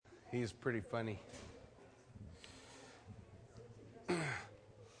He's pretty funny. Well,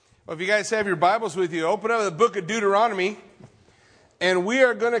 if you guys have your Bibles with you, open up the book of Deuteronomy. And we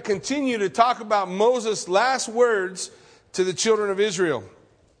are going to continue to talk about Moses' last words to the children of Israel.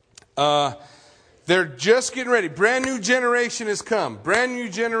 They're just getting ready. Brand new generation has come. Brand new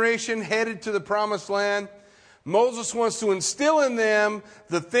generation headed to the promised land. Moses wants to instill in them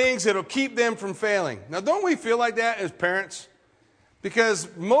the things that will keep them from failing. Now, don't we feel like that as parents? Because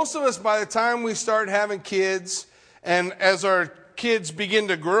most of us, by the time we start having kids, and as our kids begin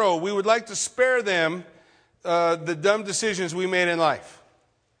to grow, we would like to spare them the dumb decisions we made in life.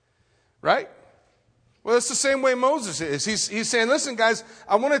 Right? Well, it's the same way Moses is. He's saying, listen, guys,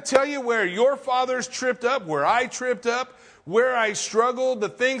 I want to tell you where your fathers tripped up, where I tripped up, where I struggled, the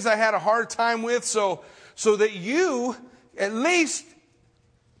things I had a hard time with, so that you, at least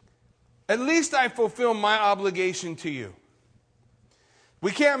I fulfill my obligation to you.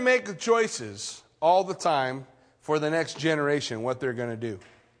 We can't make the choices all the time for the next generation, what they're going to do.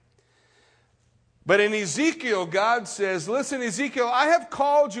 But in Ezekiel, God says, listen, Ezekiel, I have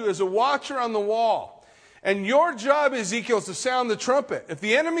called you as a watcher on the wall. And your job, Ezekiel, is to sound the trumpet. If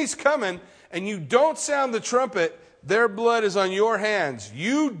the enemy's coming and you don't sound the trumpet, their blood is on your hands.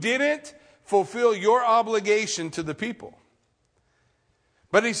 You didn't fulfill your obligation to the people.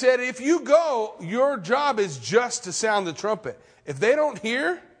 But he said, if you go, your job is just to sound the trumpet. If they don't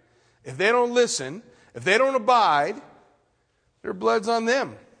hear, if they don't listen, if they don't abide, their blood's on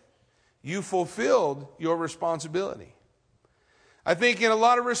them. You fulfilled your responsibility. I think in a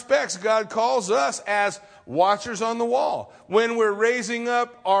lot of respects, God calls us as watchers on the wall. When we're raising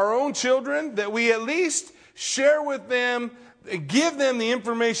up our own children, that we at least share with them, give them the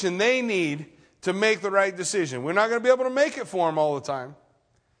information they need to make the right decision. We're not going to be able to make it for them all the time.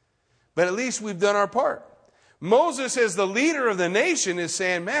 But at least we've done our part. Moses, as the leader of the nation, is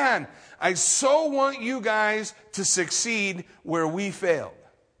saying, man, I so want you guys to succeed where we failed.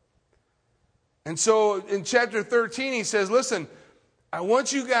 And so in chapter 13, he says, listen, I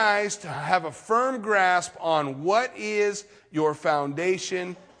want you guys to have a firm grasp on what is your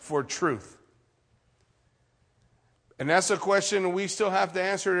foundation for truth. And that's a question we still have to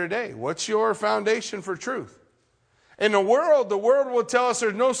answer today. What's your foundation for truth? In the world will tell us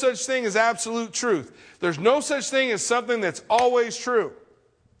there's no such thing as absolute truth. There's no such thing as something that's always true.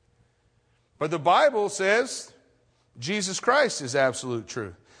 But the Bible says Jesus Christ is absolute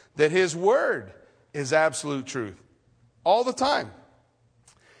truth. That His Word is absolute truth. All the time.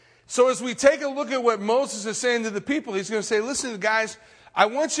 So as we take a look at what Moses is saying to the people, he's going to say, listen, guys, I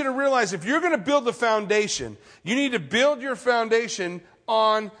want you to realize if you're going to build the foundation, you need to build your foundation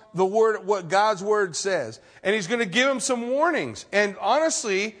on the Word, what God's Word says. And he's going to give them some warnings. And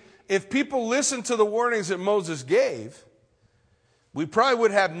honestly, if people listen to the warnings that Moses gave, we probably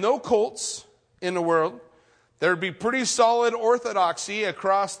would have no cults in the world. There would be pretty solid orthodoxy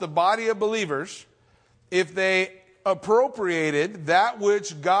across the body of believers if they appropriated that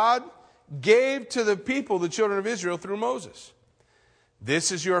which God gave to the people, the children of Israel, through Moses.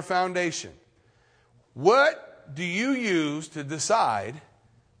 This is your foundation. What do you use to decide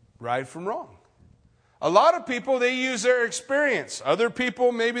right from wrong? A lot of people, they use their experience. Other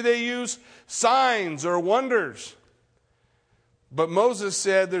people, maybe they use signs or wonders. But Moses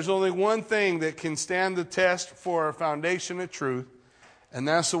said there's only one thing that can stand the test for a foundation of truth, and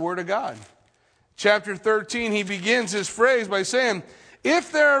that's the Word of God. Chapter 13, he begins his phrase by saying,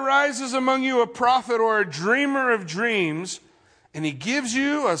 if there arises among you a prophet or a dreamer of dreams, and he gives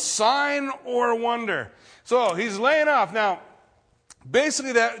you a sign or a wonder. So he's laying off. Now,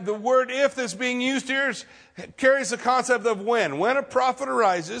 basically the word if that's being used here carries the concept of when. When a prophet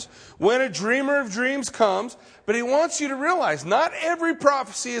arises, when a dreamer of dreams comes. But he wants you to realize not every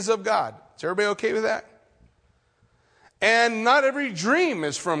prophecy is of God. Is everybody okay with that? And not every dream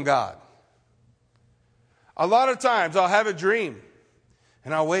is from God. A lot of times I'll have a dream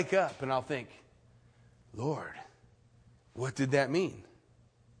and I'll wake up and I'll think, Lord, what did that mean?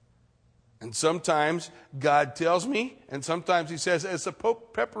 And sometimes God tells me, and sometimes He says, it's a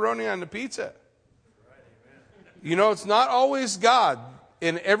pepperoni on the pizza. You know, it's not always God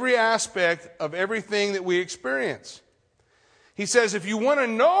in every aspect of everything that we experience. He says, if you want to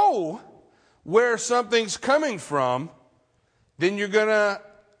know where something's coming from, then you're going to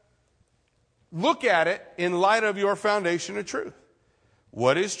look at it in light of your foundation of truth.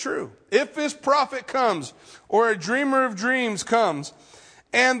 What is true? If this prophet comes, or a dreamer of dreams comes,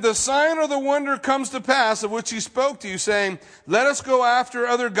 And the sign or the wonder comes to pass of which he spoke to you, saying, let us go after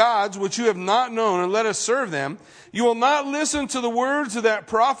other gods which you have not known, and let us serve them. You will not listen to the words of that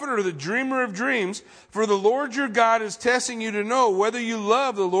prophet or the dreamer of dreams, for the Lord your God is testing you to know whether you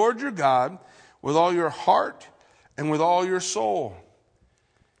love the Lord your God with all your heart and with all your soul.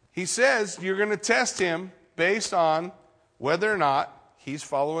 He says you're going to test him based on whether or not he's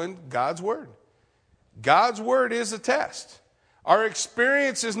following God's word. God's word is a test. Our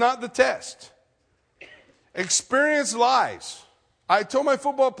experience is not the test. Experience lies. I told my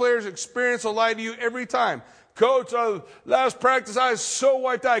football players, experience will lie to you every time. Coach, last practice, I was so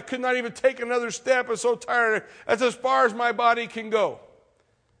wiped out. I could not even take another step. I was so tired. That's as far as my body can go.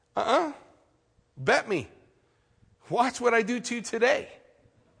 Bet me. Watch what I do to you today.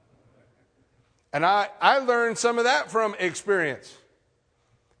 And I learned some of that from experience.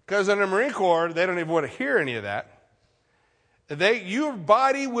 Because in the Marine Corps, they don't even want to hear any of that. Your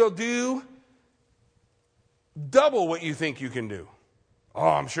body will do double what you think you can do. Oh,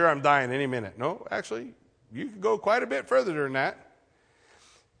 I'm sure I'm dying any minute. No, actually, you can go quite a bit further than that.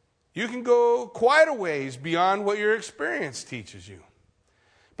 You can go quite a ways beyond what your experience teaches you.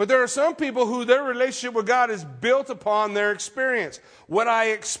 But there are some people who their relationship with God is built upon their experience. What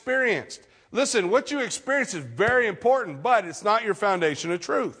I experienced. Listen, what you experience is very important, but it's not your foundation of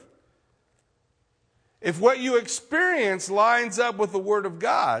truth. If what you experience lines up with the Word of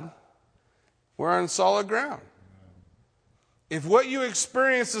God, we're on solid ground. If what you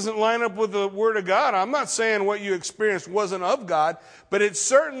experience doesn't line up with the Word of God, I'm not saying what you experienced wasn't of God, but it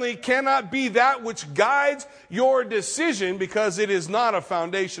certainly cannot be that which guides your decision because it is not a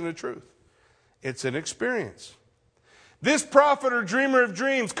foundation of truth. It's an experience. This prophet or dreamer of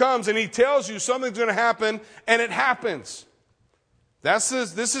dreams comes and he tells you something's going to happen, and it happens. This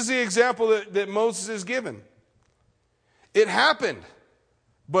is the example that Moses is given. It happened,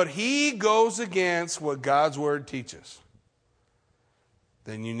 but he goes against what God's word teaches.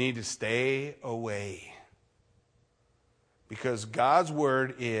 Then you need to stay away. Because God's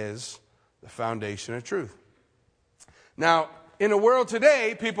word is the foundation of truth. Now, in the world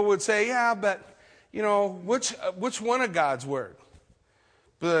today, people would say, yeah, but, which one of God's word?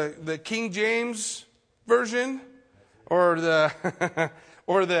 The King James Version? Or the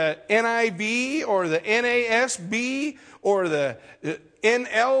NIV, or the NASB, or the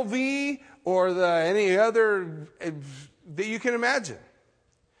NLV, or any other that you can imagine.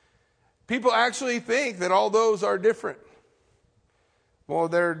 People actually think that all those are different. Well,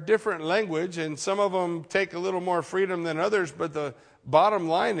 they're different language, and some of them take a little more freedom than others, but the bottom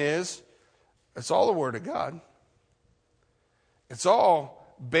line is, it's all the Word of God. It's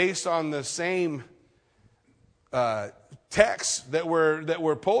all based on the same texts that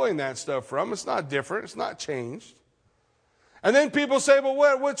we're pulling that stuff from. It's not different. It's not changed. And then people say, well,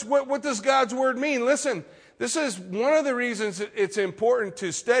 what does God's word mean? Listen, this is one of the reasons it's important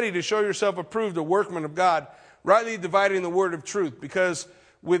to study to show yourself approved, a workman of God, rightly dividing the word of truth. Because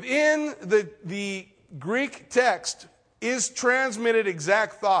within the Greek text is transmitted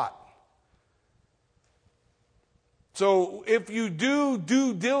exact thought. So if you do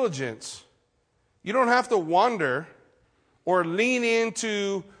due diligence, you don't have to wonder or lean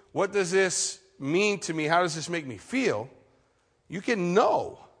into, what does this mean to me? How does this make me feel? You can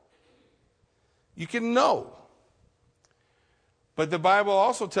know. You can know. But the Bible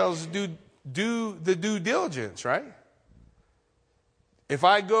also tells us to do the due diligence, right? If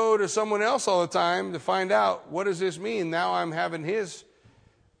I go to someone else all the time to find out, what does this mean? Now I'm having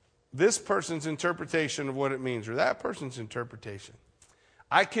this person's interpretation of what it means, or that person's interpretation.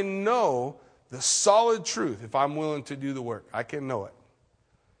 I can know the solid truth if I'm willing to do the work. I can know it.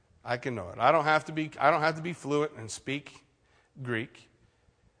 I can know it. I don't have to be fluent and speak Greek.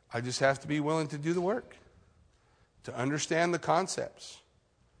 I just have to be willing to do the work, to understand the concepts,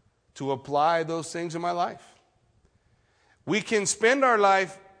 to apply those things in my life. We can spend our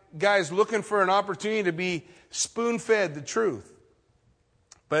life, guys, looking for an opportunity to be spoon-fed the truth.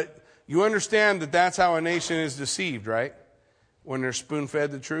 But you understand that that's how a nation is deceived, right? When they're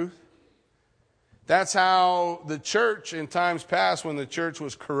spoon-fed the truth. That's how the church in times past, when the church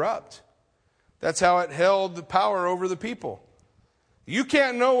was corrupt, that's how it held the power over the people. You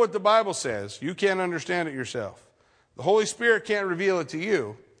can't know what the Bible says. You can't understand it yourself. The Holy Spirit can't reveal it to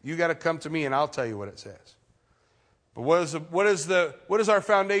you. You got to come to me and I'll tell you what it says. But what does our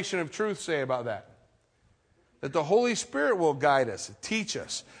foundation of truth say about that? That the Holy Spirit will guide us, teach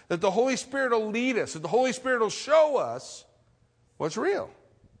us. That the Holy Spirit will lead us. That the Holy Spirit will show us what's real.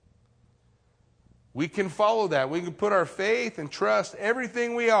 We can follow that. We can put our faith and trust,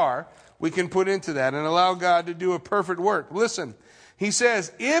 everything we are, we can put into that and allow God to do a perfect work. Listen, He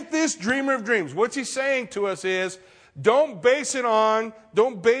says, if this dreamer of dreams, what's he saying to us is, don't base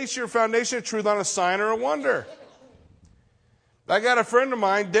your foundation of truth on a sign or a wonder. I got a friend of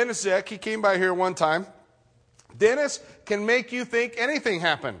mine, Dennis Zeck. He came by here one time. Dennis can make you think anything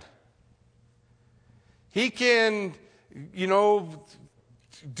happened. He can,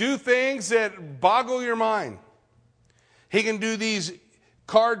 do things that boggle your mind. He can do these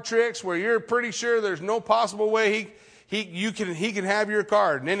card tricks where you're pretty sure there's no possible way he can have your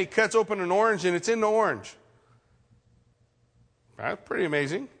card. And then he cuts open an orange and it's in the orange. That's pretty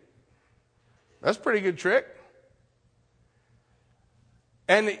amazing. That's a pretty good trick.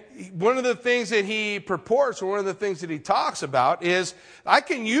 And one of the things that he purports, or one of the things that he talks about is, I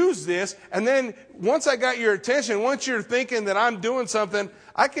can use this, and then once I got your attention, once you're thinking that I'm doing something,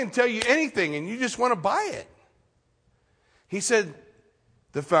 I can tell you anything, and you just want to buy it. He said,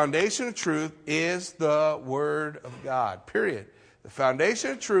 the foundation of truth is the Word of God, period. The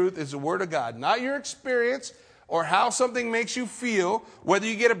foundation of truth is the Word of God, not your experience or how something makes you feel, whether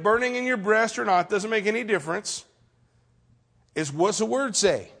you get a burning in your breast or not, doesn't make any difference. Is what's the Word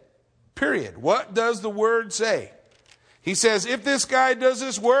say? Period. What does the Word say? He says, if this guy does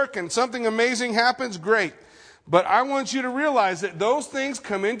this work and something amazing happens, great. But I want you to realize that those things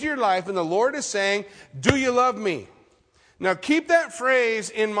come into your life and the Lord is saying, do you love me? Now keep that phrase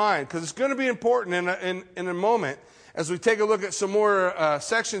in mind, because it's going to be important in a moment as we take a look at some more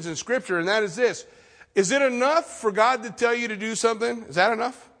sections in Scripture, and that is this. Is it enough for God to tell you to do something? Is that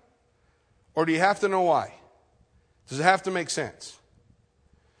enough? Or do you have to know why? Does it have to make sense?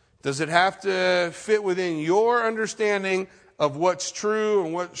 Does it have to fit within your understanding of what's true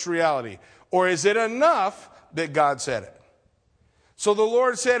and what's reality? Or is it enough that God said it? So the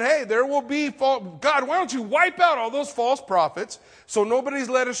Lord said, hey, there will be false. God, why don't you wipe out all those false prophets so nobody's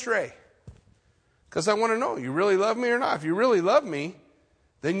led astray? Because I want to know, you really love me or not? If you really love me,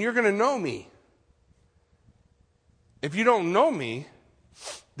 then you're going to know me. If you don't know me,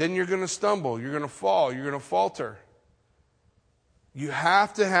 then you're going to stumble, you're going to fall, you're going to falter. You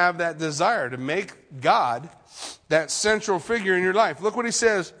have to have that desire to make God that central figure in your life. Look what he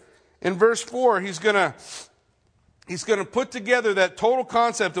says in verse 4. He's going to put together that total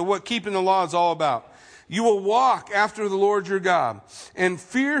concept of what keeping the law is all about. You will walk after the Lord your God and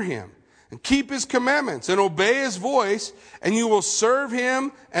fear him and keep his commandments and obey his voice, and you will serve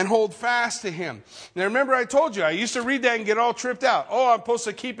him and hold fast to him. Now remember, I told you, I used to read that and get all tripped out. Oh, I'm supposed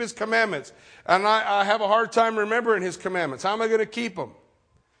to keep his commandments. And I have a hard time remembering his commandments. How am I going to keep them?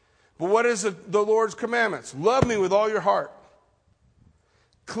 But what is the Lord's commandments? Love me with all your heart.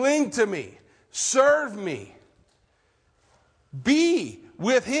 Cling to me. Serve me. Be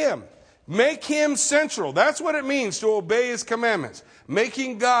with him. Make him central. That's what it means to obey his commandments.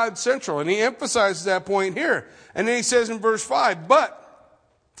 Making God central. And he emphasizes that point here. And then he says in verse 5, but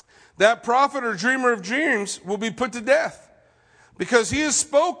that prophet or dreamer of dreams will be put to death, because he has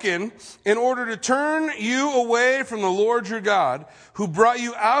spoken in order to turn you away from the Lord your God, who brought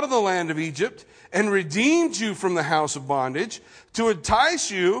you out of the land of Egypt and redeemed you from the house of bondage, to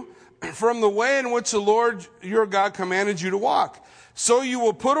entice you from the way in which the Lord your God commanded you to walk. So you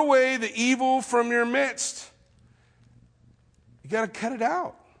will put away the evil from your midst. You got to cut it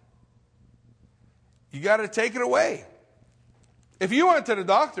out. You got to take it away. If you went to the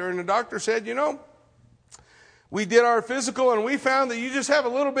doctor and the doctor said, we did our physical and we found that you just have a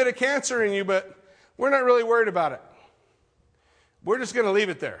little bit of cancer in you, but we're not really worried about it. We're just going to leave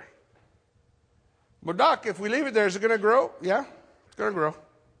it there. Well, doc, if we leave it there, is it going to grow? Yeah, it's going to grow.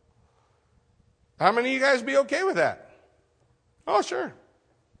 How many of you guys be okay with that? Oh, sure.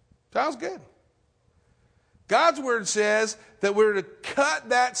 Sounds good. God's word says that we're to cut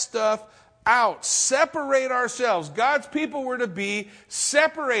that stuff out, separate ourselves. God's people were to be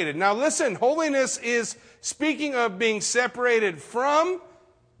separated. Now listen, holiness is speaking of being separated from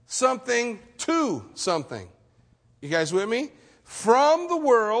something to something. You guys with me? From the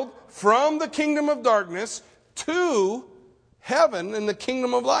world, from the kingdom of darkness, to heaven and the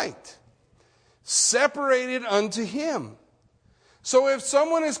kingdom of light. Separated unto him. So if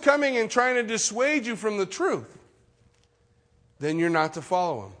someone is coming and trying to dissuade you from the truth, then you're not to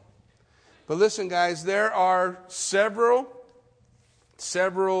follow him. But listen, guys, there are several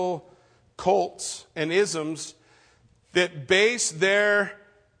cults and isms that base their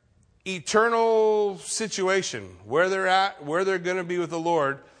eternal situation, where they're at, where they're going to be with the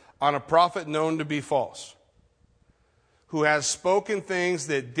Lord, on a prophet known to be false, who has spoken things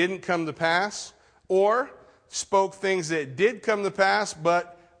that didn't come to pass, or spoke things that did come to pass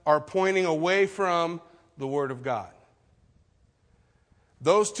but are pointing away from the Word of God.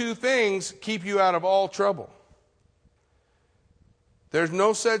 Those two things keep you out of all trouble. There's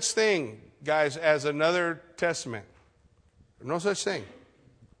no such thing, guys, as another testament. There's no such thing.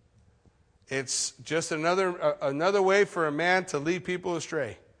 It's just another way for a man to lead people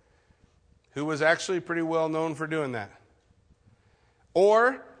astray, who was actually pretty well known for doing that.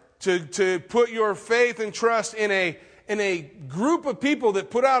 Or to put your faith and trust in a group of people that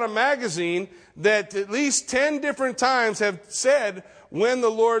put out a magazine that at least 10 different times have said when the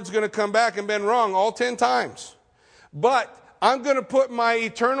Lord's going to come back and been wrong, all 10 times. But I'm going to put my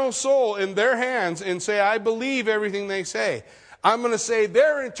eternal soul in their hands and say, I believe everything they say. I'm going to say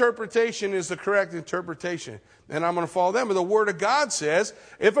their interpretation is the correct interpretation. And I'm going to follow them. But the Word of God says,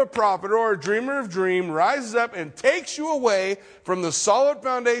 if a prophet or a dreamer of dream rises up and takes you away from the solid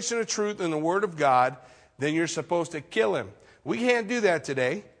foundation of truth in the Word of God, then you're supposed to kill him. We can't do that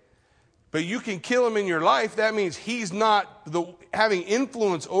today. But you can kill him in your life. That means he's not having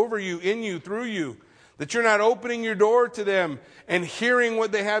influence over you, in you, through you. That you're not opening your door to them and hearing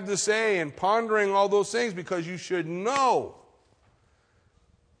what they have to say and pondering all those things, because you should know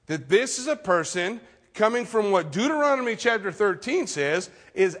that this is a person coming from what Deuteronomy chapter 13 says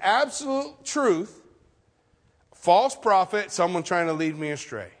is absolute truth, false prophet, someone trying to lead me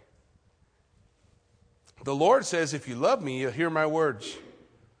astray. The Lord says, if you love me, you'll hear my words.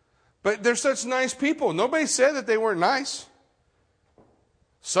 But they're such nice people. Nobody said that they weren't nice.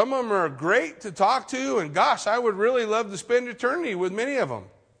 Some of them are great to talk to, and gosh, I would really love to spend eternity with many of them.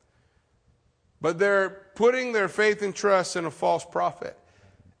 But they're putting their faith and trust in a false prophet.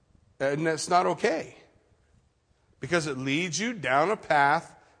 And that's not okay. Because it leads you down a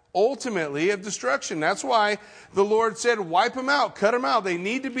path, ultimately, of destruction. That's why the Lord said, wipe them out, cut them out. They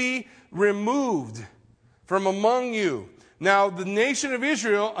need to be removed from among you. Now, the nation of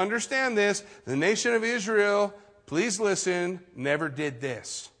Israel, understand this, the nation of Israel, please listen, never did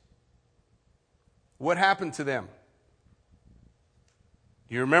this. What happened to them?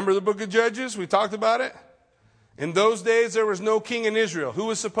 You remember the book of Judges? We talked about it. In those days, there was no king in Israel. Who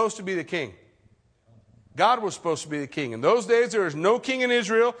was supposed to be the king? God was supposed to be the king. In those days, there was no king in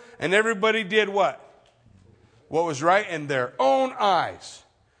Israel, and everybody did what? What was right in their own eyes.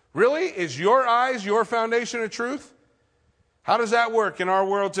 Really? Is your eyes your foundation of truth? How does that work in our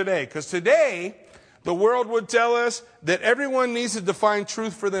world today? Because today, the world would tell us that everyone needs to define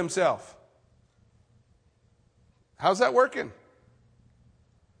truth for themselves. How's that working?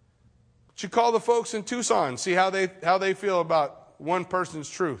 You call the folks in Tucson, see how they feel about one person's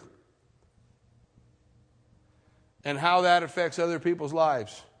truth and how that affects other people's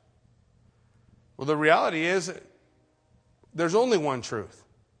lives. Well, the reality is there's only one truth.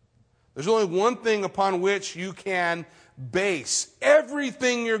 There's only one thing upon which you can base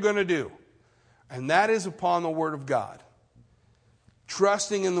everything you're going to do, and that is upon the Word of God.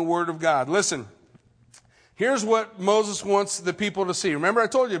 Trusting in the Word of God. Listen. Here's what Moses wants the people to see. Remember, I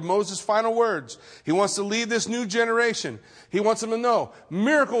told you, Moses' final words. He wants to lead this new generation. He wants them to know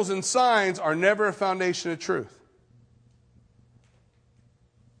miracles and signs are never a foundation of truth.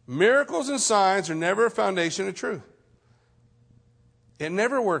 Miracles and signs are never a foundation of truth. It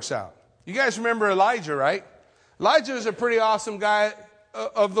never works out. You guys remember Elijah, right? Elijah is a pretty awesome guy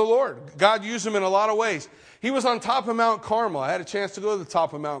of the Lord. God used him in a lot of ways. He was on top of Mount Carmel. I had a chance to go to the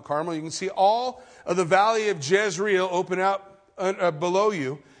top of Mount Carmel. You can see all of the valley of Jezreel open out below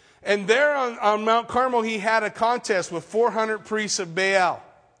you. And there on Mount Carmel, he had a contest with 400 priests of Baal.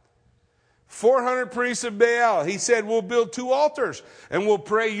 400 priests of Baal. He said, we'll build 2 altars and we'll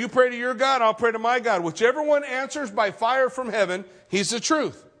pray. You pray to your God, I'll pray to my God. Whichever one answers by fire from heaven, he's the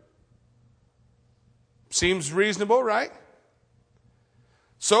truth. Seems reasonable, right?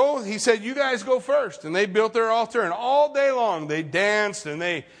 So he said, you guys go first. And they built their altar, and all day long they danced and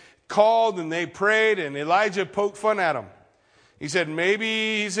they called and they prayed, and Elijah poked fun at them. He said,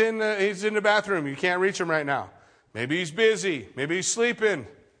 maybe he's in the bathroom. You can't reach him right now. Maybe he's busy. Maybe he's sleeping.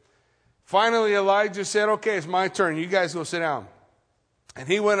 Finally, Elijah said, okay, it's my turn. You guys go sit down. And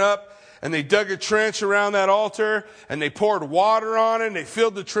he went up, and they dug a trench around that altar, and they poured water on it, and they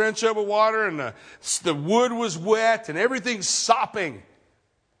filled the trench up with water, and the wood was wet, and everything's sopping.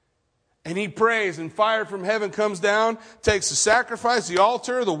 And he prays, and fire from heaven comes down, takes the sacrifice, the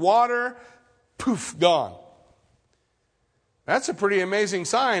altar, the water, poof, gone. That's a pretty amazing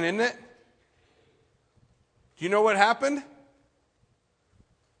sign, isn't it? Do you know what happened?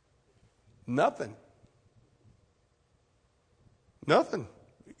 Nothing. Nothing.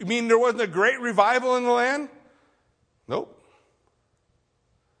 You mean there wasn't a great revival in the land? Nope.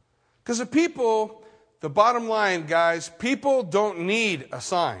 Because the bottom line, guys, people don't need a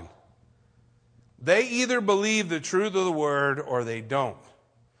sign. They either believe the truth of the word or they don't.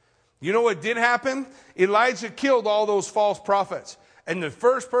 You know what did happen? Elijah killed all those false prophets. And the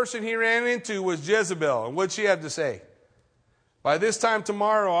first person he ran into was Jezebel. And what'd she have to say? By this time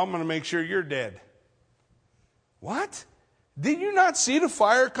tomorrow, I'm going to make sure you're dead. What? Did you not see the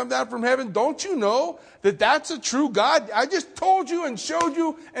fire come down from heaven? Don't you know that that's a true God? I just told you and showed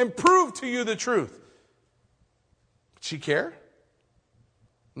you and proved to you the truth. Did she care?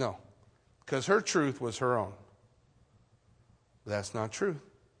 No. Because her truth was her own. That's not truth.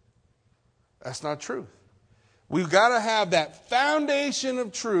 That's not truth. We've got to have that foundation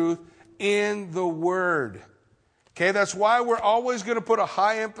of truth in the Word. Okay, that's why we're always going to put a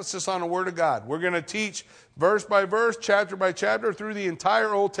high emphasis on the Word of God. We're going to teach verse by verse, chapter by chapter, through the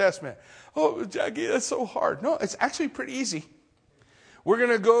entire Old Testament. Oh, Jackie, that's so hard. No, it's actually pretty easy. We're going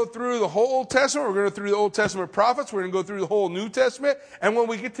to go through the whole Old Testament. We're going to go through the Old Testament prophets. We're going to go through the whole New Testament. And when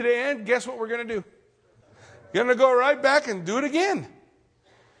we get to the end, guess what we're going to do? We're going to go right back and do it again.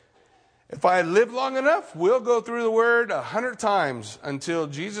 If I live long enough, we'll go through the Word 100 times until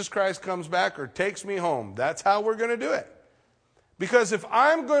Jesus Christ comes back or takes me home. That's how we're going to do it. Because if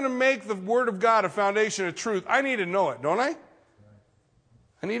I'm going to make the Word of God a foundation of truth, I need to know it, don't I?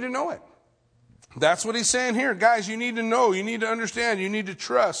 I need to know it. That's what he's saying here. Guys, you need to know. You need to understand. You need to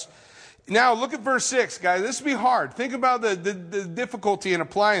trust. Now, look at verse 6, guys. This will be hard. Think about the difficulty in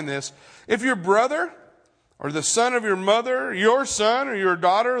applying this. If your brother or the son of your mother, your son or your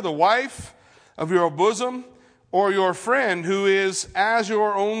daughter, the wife of your bosom, or your friend who is as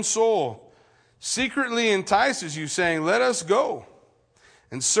your own soul, secretly entices you, saying, let us go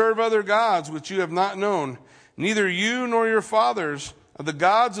and serve other gods which you have not known, neither you nor your fathers are the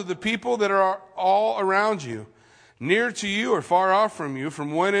gods of the people that are all around you, near to you or far off from you,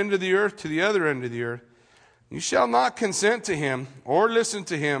 from one end of the earth to the other end of the earth. You shall not consent to him or listen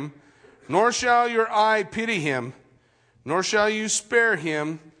to him, nor shall your eye pity him, nor shall you spare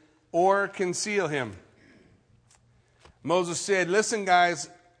him or conceal him. Moses said, listen, guys,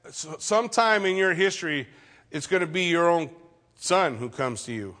 sometime in your history, it's going to be your own son who comes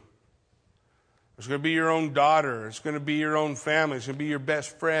to you. It's going to be your own daughter. It's going to be your own family. It's going to be your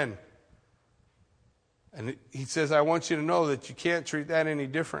best friend. And he says, I want you to know that you can't treat that any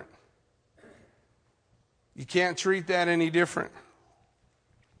different. You can't treat that any different.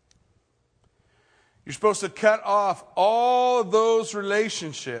 You're supposed to cut off all of those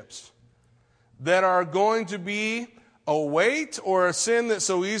relationships that are going to be a weight or a sin that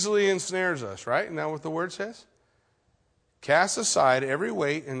so easily ensnares us, right? Isn't that what the Word says? Cast aside every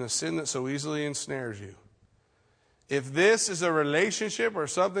weight and the sin that so easily ensnares you. If this is a relationship or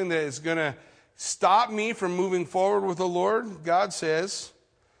something that is going to stop me from moving forward with the Lord, God says,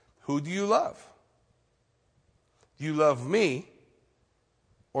 who do you love? Do you love me,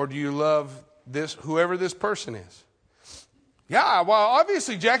 or do you love this, whoever this person is? Yeah, well,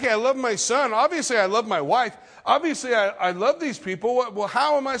 obviously, Jackie, I love my son. Obviously, I love my wife. Obviously, I love these people. Well,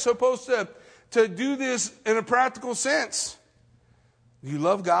 how am I supposed to do this in a practical sense? Do you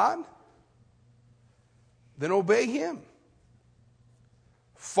love God? Then obey Him.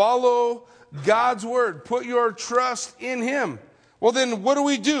 Follow God's word. Put your trust in Him. Well, then what do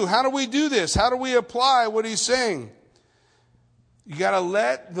we do? How do we do this? How do we apply what He's saying? You got to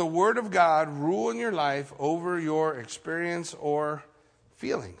let the Word of God rule in your life over your experience or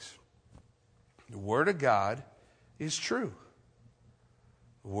feelings. The Word of God is true.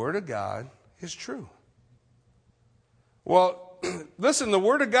 The Word of God is true. Well, listen, the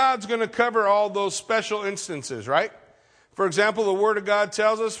Word of God's going to cover all those special instances, right? For example, the Word of God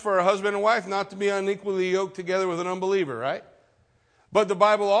tells us for a husband and wife not to be unequally yoked together with an unbeliever, right? But the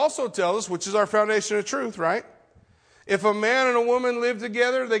Bible also tells us, which is our foundation of truth, right? If a man and a woman live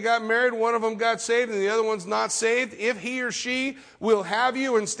together, they got married, one of them got saved and the other one's not saved, if he or she will have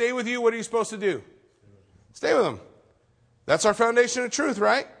you and stay with you, what are you supposed to do? Stay with them. That's our foundation of truth,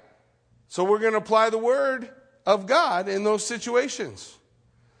 right? So we're going to apply the Word of God in those situations.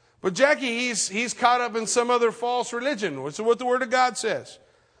 But Jackie, he's caught up in some other false religion. What's what the Word of God says?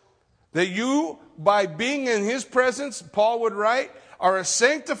 That you, by being in His presence, Paul would write, are a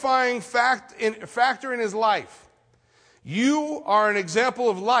sanctifying factor in his life. You are an example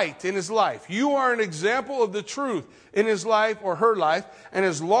of light in his life. You are an example of the truth in his life or her life. And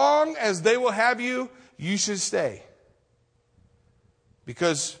as long as they will have you, you should stay.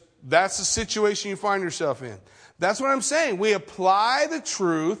 Because that's the situation you find yourself in. That's what I'm saying. We apply the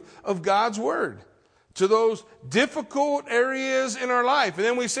truth of God's Word to those difficult areas in our life. And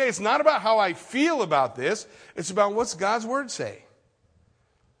then we say, it's not about how I feel about this. It's about what's God's Word say.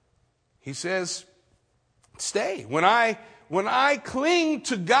 He says, stay. When I cling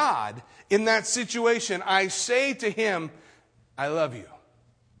to God in that situation, I say to Him, I love you.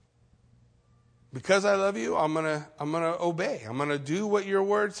 Because I love you, I'm gonna obey. I'm gonna do what your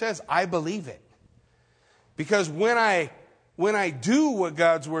word says. I believe it. Because when I do what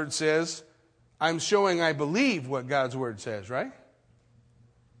God's word says, I'm showing I believe what God's word says, right?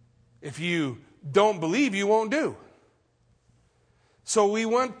 If you don't believe, you won't do. So we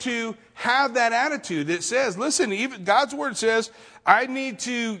want to have that attitude that says, listen, even God's word says, I need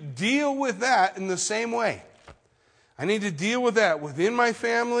to deal with that in the same way. I need to deal with that within my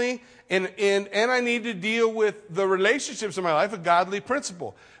family, and I need to deal with the relationships in my life, a godly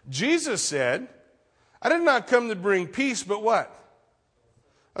principle. Jesus said, I did not come to bring peace, but what?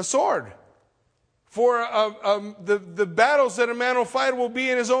 A sword. For the battles that a man will fight will be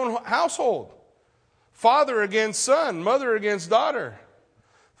in his own household. Father against son, mother against daughter,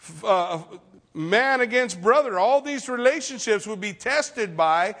 man against brother. All these relationships would be tested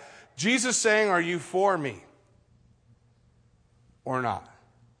by Jesus saying, are you for me or not?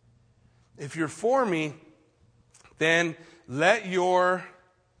 If you're for me, then let your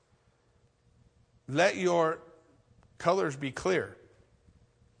colors be clear.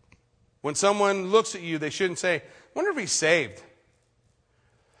 When someone looks at you, they shouldn't say, wonder if he's saved.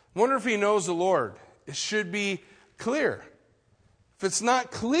 Wonder if he knows the Lord. It should be clear. If it's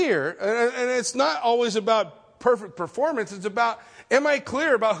not clear, and it's not always about perfect performance, it's about, am I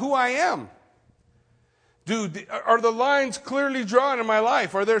clear about who I am? Are the lines clearly drawn in my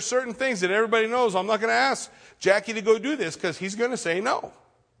life? Are there certain things that everybody knows? I'm not going to ask Jackie to go do this because he's going to say no.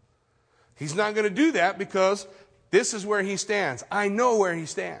 He's not going to do that because this is where he stands. I know where he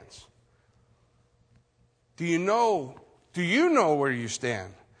stands. Do you know where you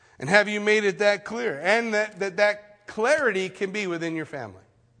stand? And have you made it that clear? And that clarity can be within your family.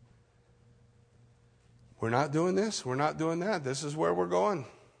 We're not doing this. We're not doing that. This is where we're going.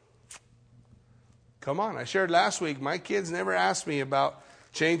 Come on. I shared last week, my kids never asked me about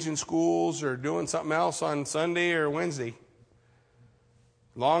changing schools or doing something else on Sunday or Wednesday.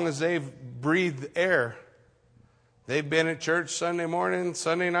 Long as they've breathed air. They've been at church Sunday morning,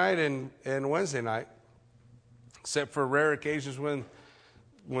 Sunday night, and Wednesday night. Except for rare occasions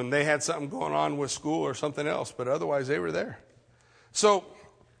when they had something going on with school or something else. But otherwise, they were there. So,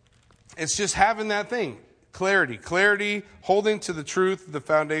 it's just having that thing. Clarity, holding to the truth, the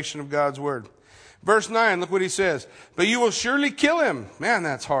foundation of God's word. Verse 9, look what he says. But you will surely kill him. Man,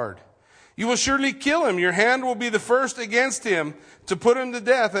 that's hard. You will surely kill him. Your hand will be the first against him to put him to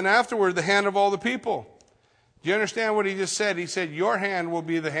death, and afterward the hand of all the people. Do you understand what he just said? He said, your hand will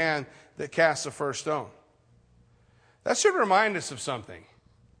be the hand that casts the first stone. That should remind us of something.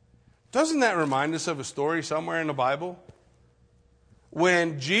 Doesn't that remind us of a story somewhere in the Bible?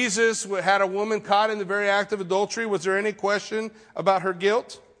 When Jesus had a woman caught in the very act of adultery, was there any question about her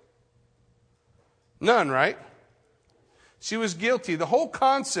guilt? None, right? She was guilty. The whole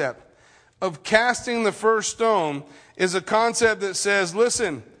concept of casting the first stone is a concept that says,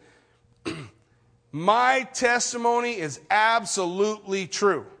 listen, my testimony is absolutely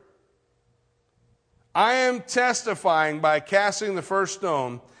true. I am testifying by casting the first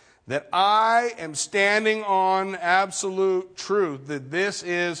stone that I am standing on absolute truth, that this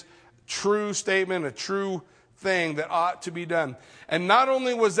is true statement, a true thing that ought to be done. And not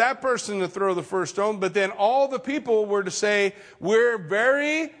only was that person to throw the first stone, but then all the people were to say, we're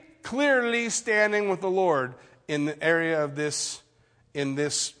very clearly standing with the Lord in the area of this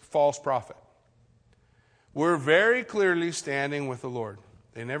false prophet. We're very clearly standing with the Lord.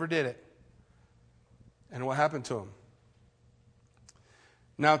 They never did it. And what happened to them?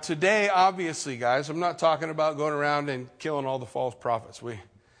 Now today, obviously, guys, I'm not talking about going around and killing all the false prophets. We're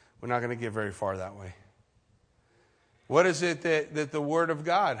not going to get very far that way. What is it that the Word of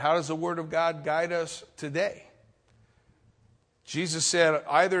God, how does the Word of God guide us today? Jesus said,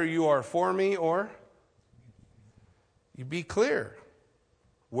 either you are for me or you be clear.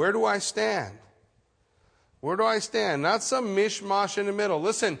 Where do I stand? Where do I stand? Not some mishmash in the middle.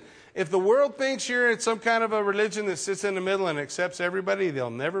 Listen, if the world thinks you're in some kind of a religion that sits in the middle and accepts everybody, they'll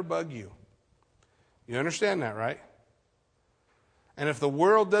never bug you. You understand that, right? And if the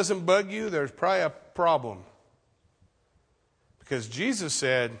world doesn't bug you, there's probably a problem. Because Jesus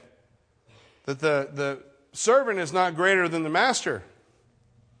said that the servant is not greater than the master.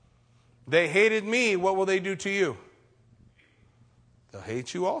 They hated me, what will they do to you? They'll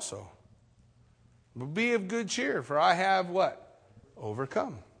hate you also. But be of good cheer, for I have what?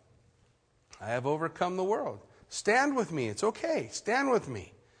 Overcome. I have overcome the world. Stand with me. It's okay. Stand with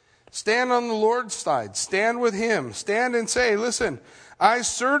me. Stand on the Lord's side. Stand with Him. Stand and say, listen, I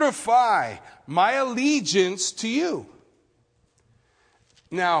certify my allegiance to you.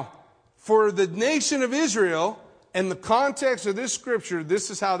 Now, for the nation of Israel, in the context of this scripture, this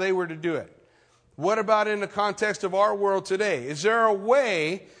is how they were to do it. What about in the context of our world today? Is there a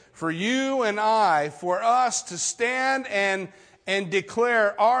way for you and I, for us to stand and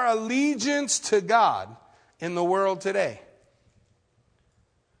declare our allegiance to God in the world today?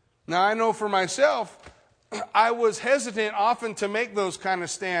 Now, I know for myself, I was hesitant often to make those kind of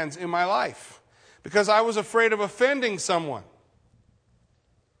stands in my life because I was afraid of offending someone.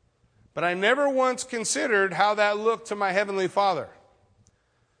 But I never once considered how that looked to my Heavenly Father,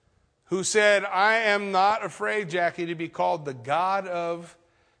 who said, I am not afraid, Jackie, to be called the God of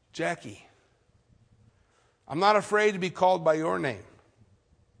Jackie. I'm not afraid to be called by your name.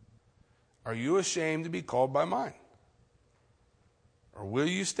 Are you ashamed to be called by mine? Or will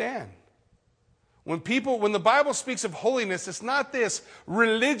you stand? When the Bible speaks of holiness, it's not this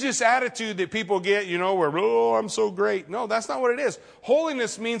religious attitude that people get, where, oh, I'm so great. No, that's not what it is.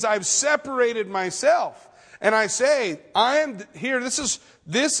 Holiness means I've separated myself. And I say, I am here. This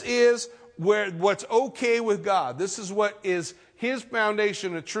is what's okay with God. This is what is His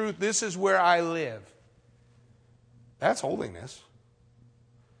foundation of truth. This is where I live. That's holiness.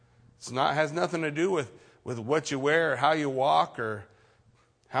 Has nothing to do with what you wear or how you walk or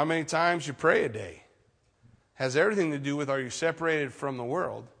how many times you pray a day. Has everything to do with, are you separated from the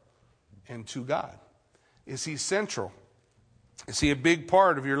world and to God? Is He central? Is He a big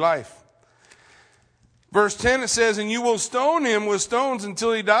part of your life? Verse 10, it says, and you will stone him with stones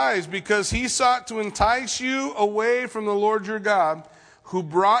until he dies, because he sought to entice you away from the Lord your God, who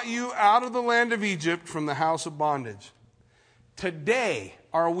brought you out of the land of Egypt from the house of bondage. Today,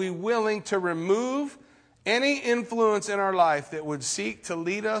 are we willing to remove any influence in our life that would seek to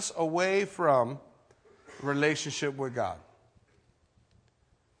lead us away from relationship with God?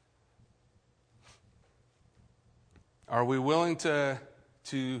 Are we willing to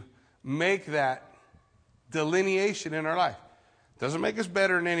make that delineation in our life? Doesn't make us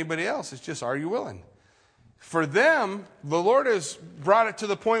better than anybody else. It's just, are you willing? For them, the Lord has brought it to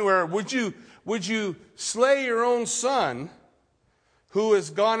the point where would you slay your own son who has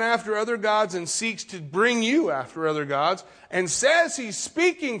gone after other gods and seeks to bring you after other gods and says he's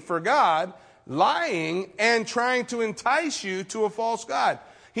speaking for God, lying and trying to entice you to a false god?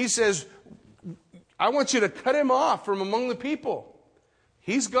 He says, I want you to cut him off from among the people.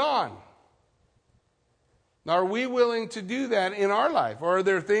 He's gone. Now, are we willing to do that in our life? Or are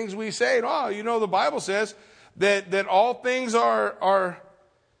there things we say, the Bible says that all things are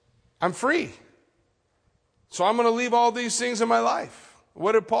I'm free. So I'm going to leave all these things in my life.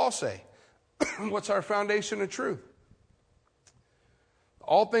 What did Paul say? What's our foundation of truth?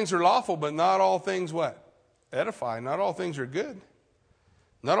 All things are lawful, but not all things what? Edify. Not all things are good.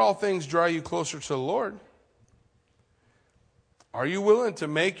 Not all things draw you closer to the Lord. Are you willing to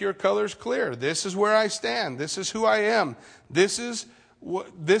make your colors clear? This is where I stand. This is who I am. This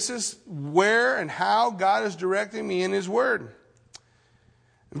is where and how God is directing me in His Word.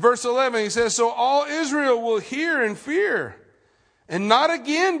 In verse 11, he says, so all Israel will hear and fear, and not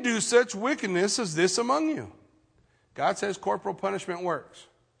again do such wickedness as this among you. God says corporal punishment works.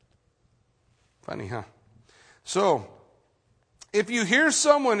 Funny, huh? So, if you hear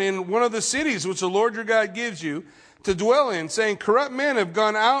someone in one of the cities which the Lord your God gives you to dwell in, saying, corrupt men have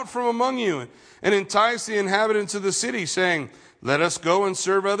gone out from among you, and entice the inhabitants of the city, saying, let us go and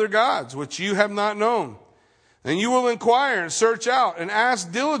serve other gods, which you have not known. And you will inquire and search out and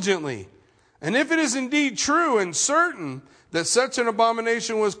ask diligently. And if it is indeed true and certain that such an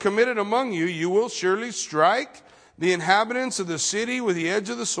abomination was committed among you, you will surely strike the inhabitants of the city with the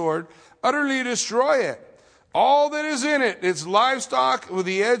edge of the sword, utterly destroy it, all that is in it, its livestock, with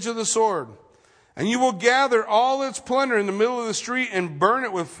the edge of the sword. And you will gather all its plunder in the middle of the street and burn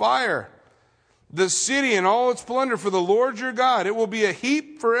it with fire. The city and all its plunder for the Lord your God. It will be a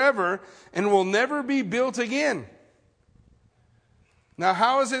heap forever and will never be built again. Now,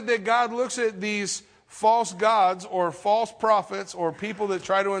 how is it that God looks at these false gods or false prophets or people that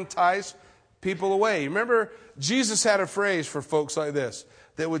try to entice people away? Remember, Jesus had a phrase for folks like this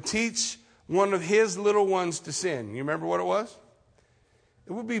that would teach one of His little ones to sin. You remember what it was?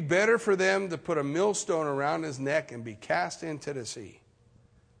 It would be better for them to put a millstone around his neck and be cast into the sea.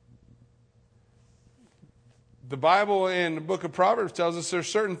 The Bible in the book of Proverbs tells us there's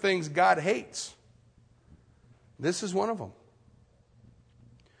certain things God hates. This is one of them.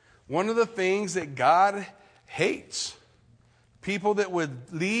 One of the things that God hates. People that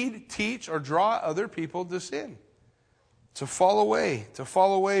would lead, teach, or draw other people to sin. To fall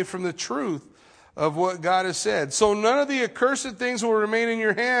away from the truth of what God has said. So none of the accursed things will remain in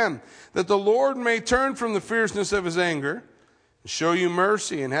your hand, that the Lord may turn from the fierceness of His anger, and show you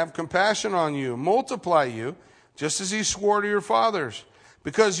mercy, and have compassion on you, multiply you, just as He swore to your fathers,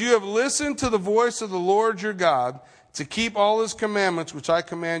 because you have listened to the voice of the Lord your God, to keep all his commandments which I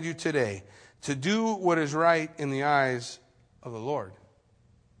command you today, to do what is right in the eyes of the Lord.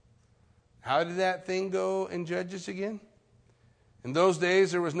 How did that thing go in Judges again? In those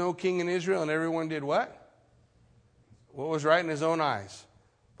days there was no king in Israel, and everyone did what? What was right in his own eyes.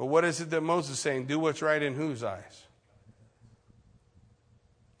 But what is it that Moses is saying? Do what's right in whose eyes?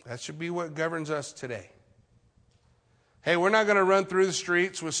 That should be what governs us today. Hey, we're not going to run through the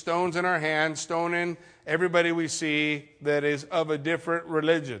streets with stones in our hands, stoning everybody we see that is of a different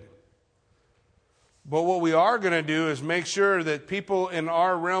religion. But what we are going to do is make sure that people in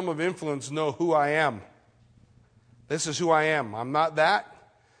our realm of influence know who I am. This is who I am. I'm not that.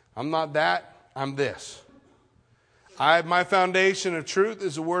 I'm not that. I'm this. My foundation of truth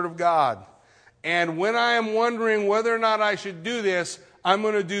is the Word of God. And when I am wondering whether or not I should do this, I'm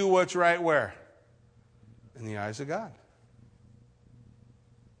going to do what's right where? In the eyes of God.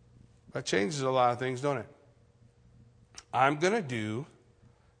 That changes a lot of things, don't it? I'm going to do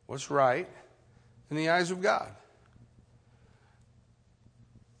what's right in the eyes of God.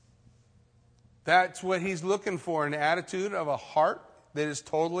 That's what he's looking for, an attitude of a heart that is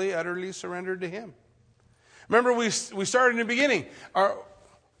totally, utterly surrendered to him. Remember, we started in the beginning.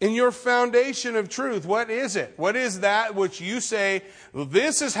 In your foundation of truth, what is it? What is that which you say, well,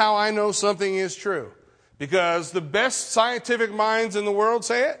 this is how I know something is true? Because the best scientific minds in the world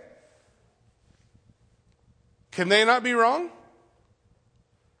say it? Can they not be wrong?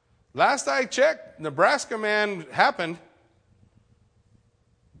 Last I checked, Nebraska man happened.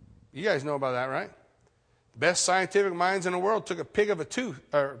 You guys know about that, right? The best scientific minds in the world took a tooth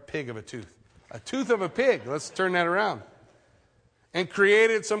of a pig. Let's turn that around. And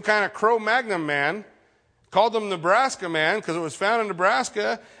created some kind of Cro-Magnon man, called them Nebraska man because it was found in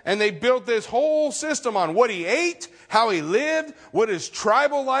Nebraska, and they built this whole system on what he ate, how he lived, what his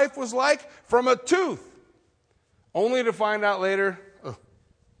tribal life was like from a tooth. Only to find out later, it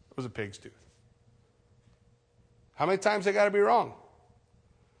was a pig's tooth. How many times they got to be wrong?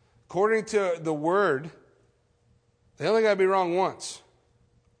 According to the Word, they only got to be wrong once.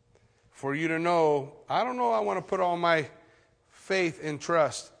 For you to know, I don't know, I want to put all my faith and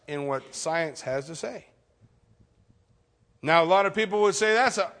trust in what science has to say. Now, a lot of people would say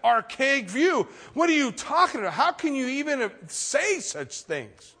that's an archaic view. What are you talking about? How can you even say such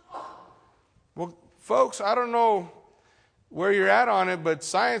things? Well, folks, I don't know where you're at on it, but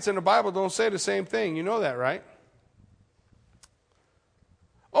science and the Bible don't say the same thing. You know that, right?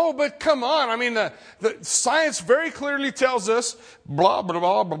 Oh, but come on. I mean, the science very clearly tells us blah, blah,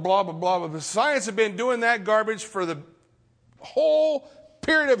 blah, blah, blah, blah, blah. The science has been doing that garbage for the whole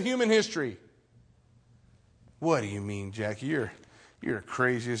period of human history. What do you mean, Jackie? You're the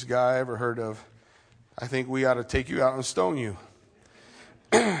craziest guy I ever heard of. I think we ought to take you out and stone you.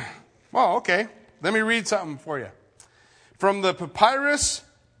 Well, okay. Let me read something for you. From the Papyrus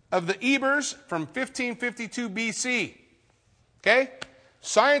of the Ebers from 1552 BC. Okay?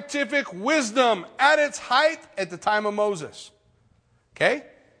 Scientific wisdom at its height at the time of Moses. Okay?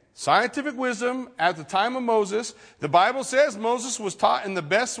 Scientific wisdom at the time of Moses. The Bible says Moses was taught in the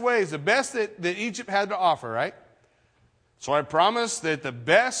best ways, the best that Egypt had to offer, right? So I promise that the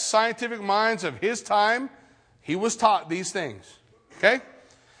best scientific minds of his time, he was taught these things. Okay?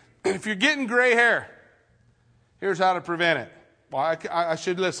 If you're getting gray hair, here's how to prevent it. Well, I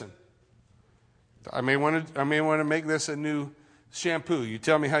should listen. I may want to make this a new shampoo. You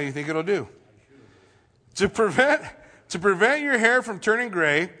tell me how you think it'll do. To prevent your hair from turning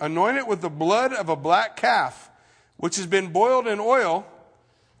gray, anoint it with the blood of a black calf, which has been boiled in oil,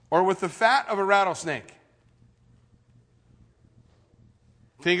 or with the fat of a rattlesnake.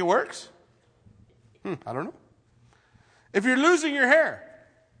 Think it works? I don't know. If you're losing your hair,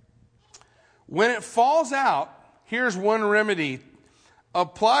 when it falls out, here's one remedy.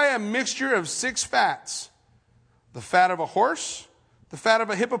 Apply a mixture of 6 fats. The fat of a horse, the fat of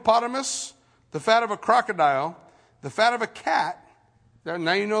a hippopotamus, the fat of a crocodile, the fat of a cat.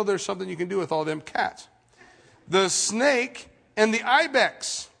 Now you know there's something you can do with all them cats. The snake and the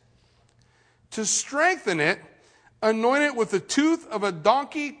ibex. To strengthen it, anoint it with the tooth of a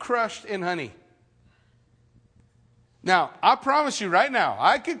donkey crushed in honey. Now, I promise you right now,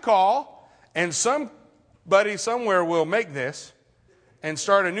 I could call and somebody somewhere will make this and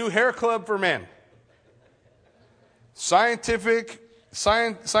start a new hair club for men. Scientific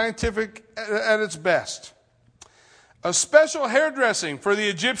at its best. A special hairdressing for the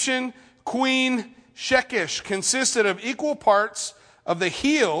Egyptian queen Shekish consisted of equal parts of the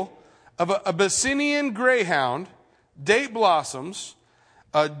heel of a Abyssinian greyhound, date blossoms,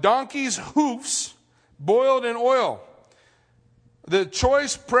 a donkey's hoofs boiled in oil. The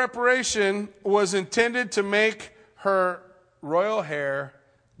choice preparation was intended to make her royal hair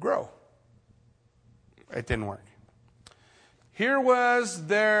grow. It didn't work. Here was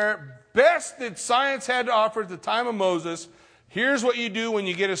their best that science had to offer at the time of Moses. Here's what you do when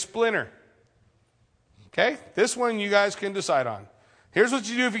you get a splinter. Okay? This one you guys can decide on. Here's what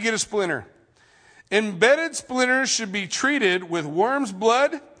you do if you get a splinter. Embedded splinters should be treated with worm's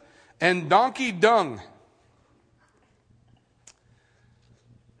blood and donkey dung.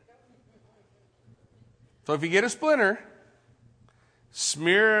 So if you get a splinter,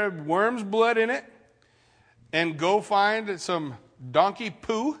 smear worm's blood in it and go find some donkey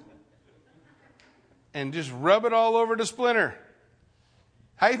poo and just rub it all over the splinter.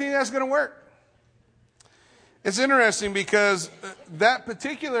 How do you think that's going to work? It's interesting because that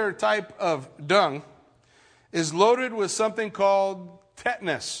particular type of dung is loaded with something called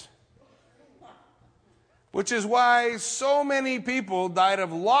tetanus, which is why so many people died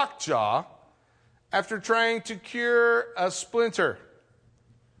of lockjaw after trying to cure a splinter.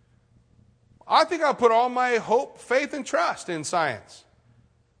 I think I'll put all my hope, faith, and trust in science.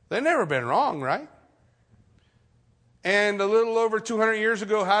 They've never been wrong, right? And a little over 200 years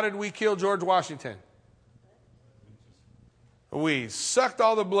ago, how did we kill George Washington? We sucked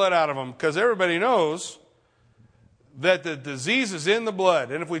all the blood out of him because everybody knows that the disease is in the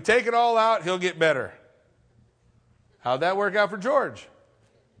blood. And if we take it all out, he'll get better. How'd that work out for George?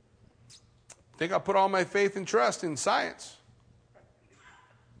 I think I'll put all my faith and trust in science.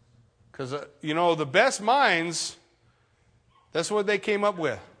 Because, the best minds, that's what they came up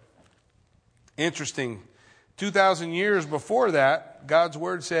with. Interesting. 2,000 years before that, God's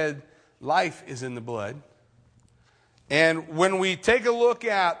word said life is in the blood. And when we take a look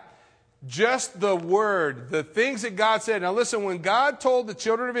at just the word, the things that God said. Now listen, when God told the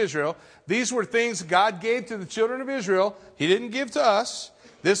children of Israel, these were things God gave to the children of Israel. He didn't give to us.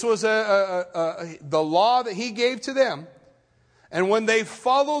 This was the law that he gave to them. And when they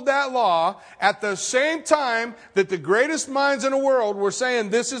followed that law, at the same time that the greatest minds in the world were saying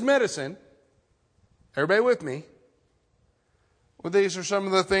this is medicine, everybody with me? Well, these are some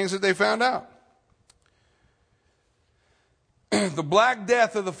of the things that they found out. The Black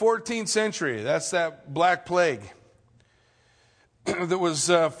Death of the 14th century, that's that Black Plague that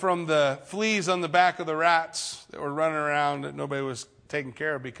was from the fleas on the back of the rats that were running around that nobody was taking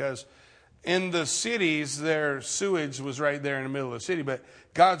care of, because in the cities, their sewage was right there in the middle of the city. But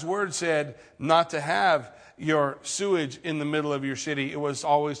God's word said not to have your sewage in the middle of your city. It was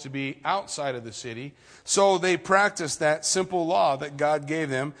always to be outside of the city. So they practiced that simple law that God gave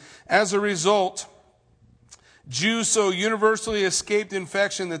them. As a result, Jews so universally escaped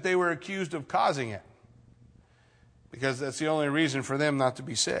infection that they were accused of causing it, because that's the only reason for them not to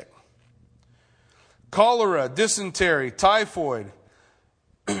be sick. Cholera, dysentery, typhoid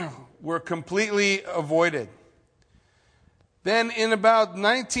were completely avoided. Then in about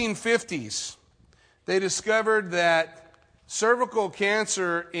 1950s, they discovered that cervical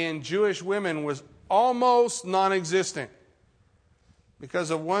cancer in Jewish women was almost non-existent because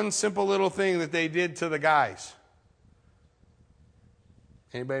of one simple little thing that they did to the guys.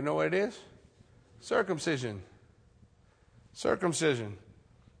 Anybody know what it is? Circumcision. Circumcision.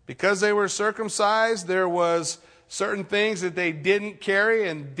 Because they were circumcised, there was certain things that they didn't carry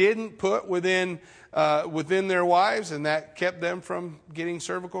and didn't put within their wives, and that kept them from getting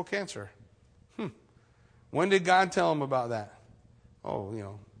cervical cancer. When did God tell them about that?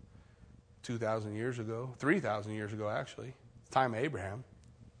 2,000 years ago, 3,000 years ago actually, time of Abraham,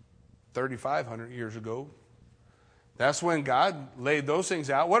 3,500 years ago. That's when God laid those things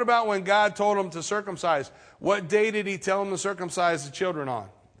out. What about when God told them to circumcise? What day did he tell them to circumcise the children on?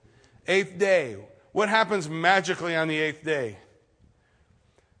 8th day. What happens magically on the 8th day?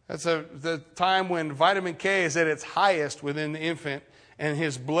 That's the time when vitamin K is at its highest within the infant, and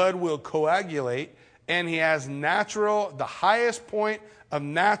his blood will coagulate, and he has the highest point of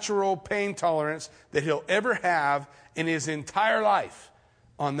natural pain tolerance that he'll ever have in his entire life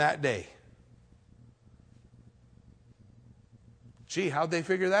on that day. Gee, how'd they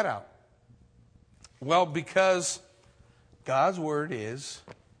figure that out? Well, because God's word is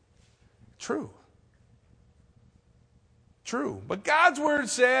true. True. But God's word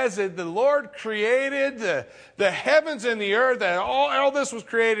says that the Lord created the heavens and the earth, and all this was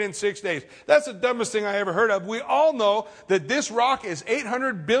created in 6 days. That's the dumbest thing I ever heard of. We all know that this rock is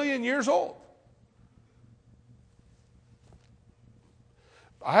 800 billion years old.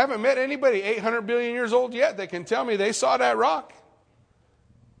 I haven't met anybody 800 billion years old yet that can tell me they saw that rock.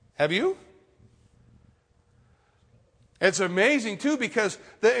 Have you? It's amazing, too, because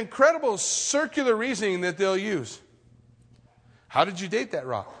the incredible circular reasoning that they'll use. How did you date that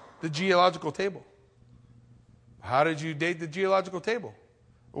rock? The geological table. How did you date the geological table?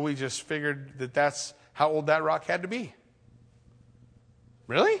 Well, we just figured that that's how old that rock had to be.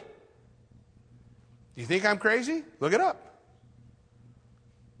 Really? Do you think I'm crazy? Look it up.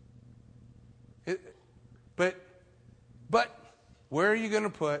 But where are you going to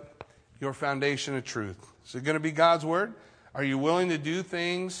put your foundation of truth? Is it going to be God's word? Are you willing to do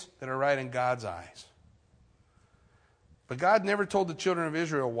things that are right in God's eyes? But God never told the children of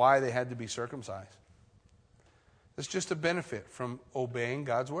Israel why they had to be circumcised. It's just a benefit from obeying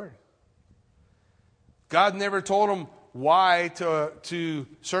God's word. God never told them why to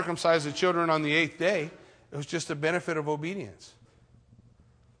circumcise the children on the 8th day. It was just a benefit of obedience.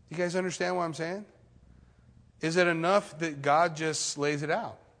 You guys understand what I'm saying? Is it enough that God just lays it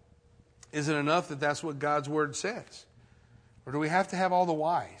out? Is it enough that that's what God's word says? Or do we have to have all the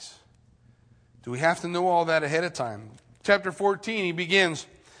whys? Do we have to know all that ahead of time? Chapter 14, he begins,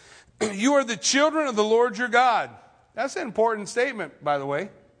 you are the children of the Lord your God. That's an important statement, by the way.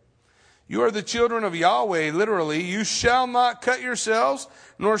 You are the children of Yahweh, literally. You shall not cut yourselves,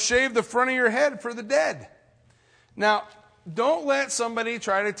 nor shave the front of your head for the dead. Now, don't let somebody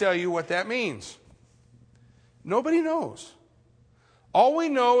try to tell you what that means. Nobody knows. All we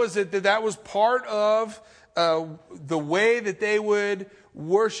know is that was part of the way that they would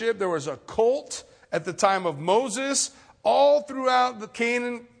worship. There was a cult at the time of Moses, all throughout the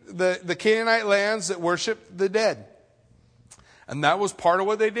Canaanite lands that worshiped the dead. And that was part of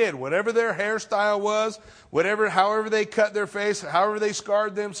what they did. Whatever their hairstyle was, however they cut their face, however they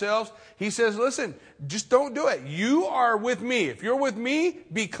scarred themselves, he says, listen, just don't do it. You are with me. If you're with me,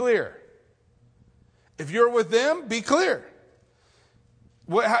 be clear. If you're with them, be clear.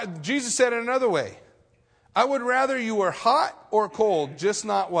 Jesus said it another way. I would rather you were hot or cold, just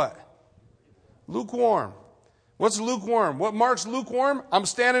not what? Lukewarm. What's lukewarm? What marks lukewarm? I'm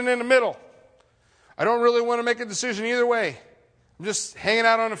standing in the middle. I don't really want to make a decision either way. I'm just hanging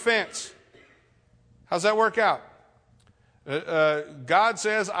out on the fence. How's that work out? God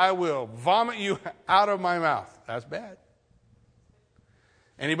says, I will vomit you out of my mouth. That's bad.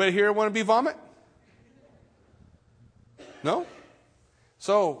 Anybody here want to be vomit? No?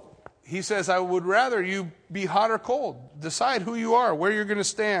 So, he says, I would rather you be hot or cold. Decide who you are, where you're going to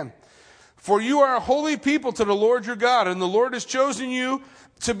stand. For you are a holy people to the Lord your God, and the Lord has chosen you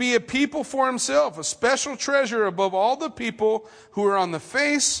to be a people for himself, a special treasure above all the people who are on the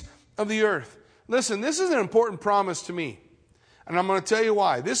face of the earth. Listen, this is an important promise to me. And I'm going to tell you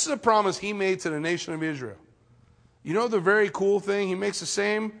why. This is a promise he made to the nation of Israel. You know the very cool thing? He makes the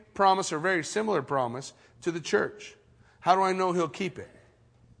same promise or very similar promise to the church. How do I know he'll keep it?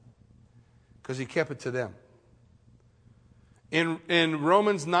 Because he kept it to them. In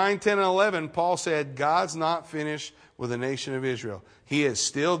Romans 9, 10, and 11, Paul said, God's not finished with the nation of Israel. He is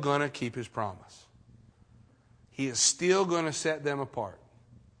still going to keep his promise. He is still going to set them apart.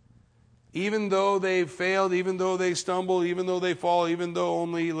 Even though they've failed, even though they stumble, even though they fall, even though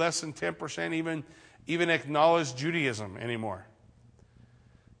only less than 10% even acknowledge Judaism anymore.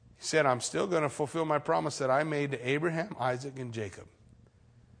 He said, I'm still going to fulfill my promise that I made to Abraham, Isaac, and Jacob.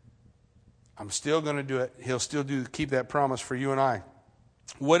 I'm still going to do it. He'll still keep that promise for you and I.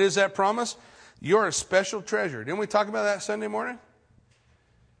 What is that promise? You're a special treasure. Didn't we talk about that Sunday morning?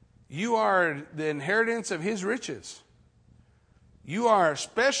 You are the inheritance of his riches. You are a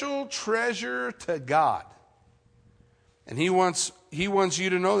special treasure to God. And he wants you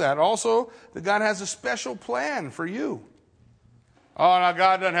to know that. Also, that God has a special plan for you. Oh, no,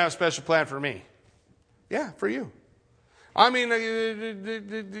 God doesn't have a special plan for me. Yeah, for you. I mean,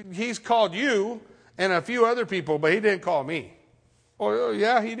 he's called you and a few other people, but he didn't call me. Oh,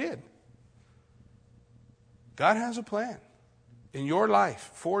 yeah, he did. God has a plan in your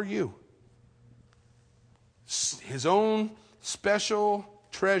life for you. His own special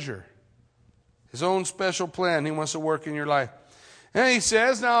treasure. His own special plan he wants to work in your life. And he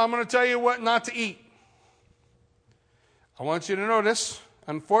says, now I'm going to tell you what not to eat. I want you to notice,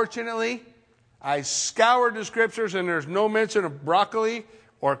 unfortunately, I scoured the scriptures and there's no mention of broccoli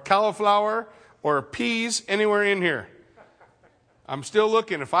or cauliflower or peas anywhere in here. I'm still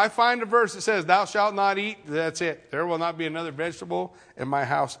looking. If I find a verse that says, thou shalt not eat, that's it. There will not be another vegetable in my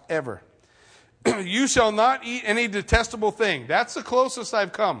house ever. You shall not eat any detestable thing. That's the closest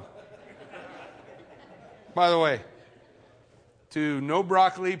I've come. By the way, to no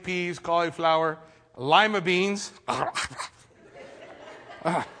broccoli, peas, cauliflower, lima beans.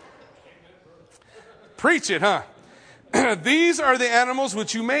 Preach it, huh? These are the animals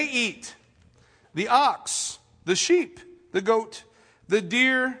which you may eat. The ox, the sheep, the goat, the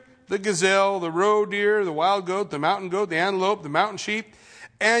deer, the gazelle, the roe deer, the wild goat, the mountain goat, the antelope, the mountain sheep.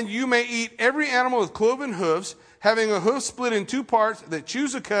 And you may eat every animal with cloven hooves, having a hoof split in two parts, that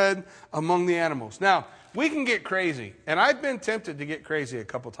chews a cud among the animals. Now, we can get crazy, and I've been tempted to get crazy a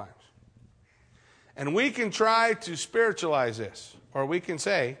couple times. And we can try to spiritualize this, or we can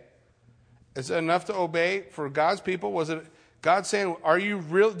say, is it enough to obey for God's people? Was it God saying, do you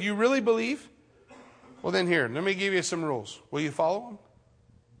really believe? Well, then here, let me give you some rules. Will you follow them?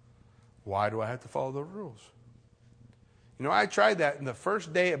 Why do I have to follow the rules? You know, I tried that in the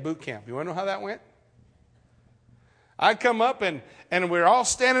first day of boot camp. You want to know how that went? I come up and we're all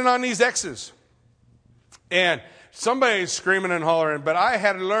standing on these X's. And somebody's screaming and hollering. But I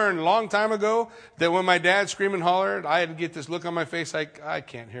had learned a long time ago that when my dad screamed and hollered, I had to get this look on my face like, I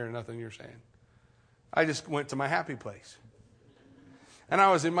can't hear nothing you're saying. I just went to my happy place. And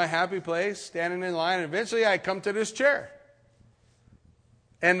I was in my happy place, standing in line. And eventually I come to this chair.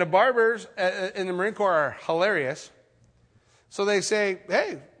 And the barbers in the Marine Corps are hilarious. So they say,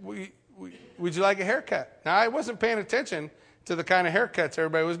 hey, would you like a haircut? Now, I wasn't paying attention to the kind of haircuts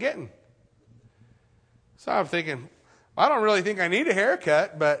everybody was getting. So I'm thinking, I don't really think I need a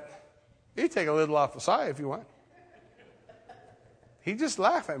haircut, but you take a little off the side if you want. He just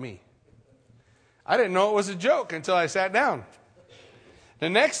laughed at me. I didn't know it was a joke until I sat down. The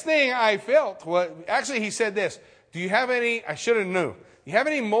next thing I felt was, actually he said this, do you have any, I should have knew, do you have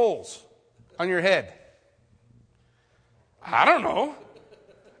any moles on your head? I don't know.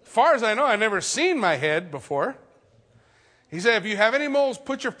 As far as I know, I've never seen my head before. He said, if you have any moles,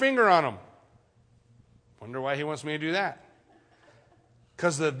 put your finger on them. Wonder why he wants me to do that.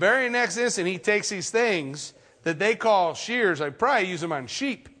 Because the very next instant, he takes these things that they call shears. I probably use them on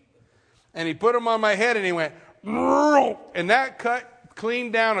sheep. And he put them on my head and he went, and that cut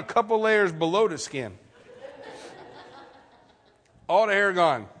clean down a couple layers below the skin. All the hair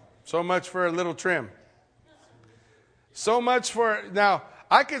gone. So much for a little trim. So much for, now,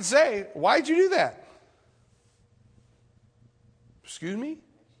 I could say, why'd you do that? Excuse me?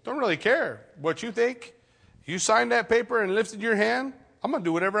 Don't really care what you think. You signed that paper and lifted your hand. I'm going to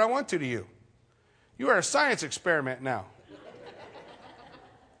do whatever I want to you. You are a science experiment now.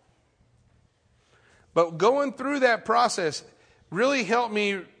 But going through that process really helped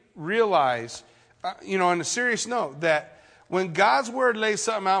me realize, on a serious note, that when God's word lays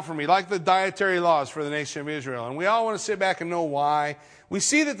something out for me, like the dietary laws for the nation of Israel, and we all want to sit back and know why. We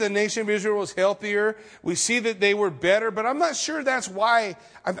see that the nation of Israel was healthier. We see that they were better, but I'm not sure that's why.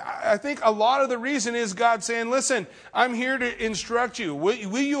 I think a lot of the reason is God saying, listen, I'm here to instruct you.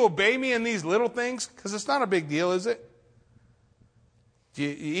 Will you obey me in these little things? Because it's not a big deal, is it? Do you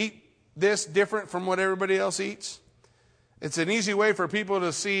eat this different from what everybody else eats? It's an easy way for people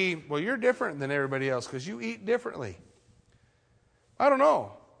to see, well, you're different than everybody else because you eat differently. I don't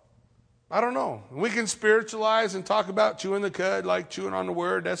know. We can spiritualize and talk about chewing the cud like chewing on the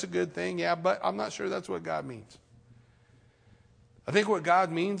word. That's a good thing. Yeah, but I'm not sure that's what God means. I think what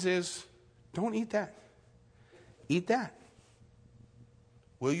God means is, don't eat that. Eat that.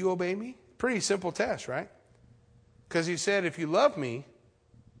 Will you obey me? Pretty simple test, right? Because he said, if you love me,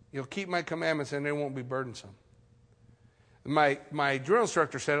 you'll keep my commandments and they won't be burdensome. My drill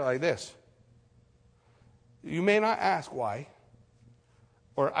instructor said it like this. You may not ask why,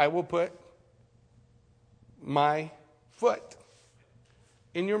 or I will put my foot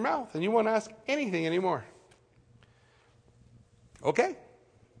in your mouth and you won't ask anything anymore. Okay.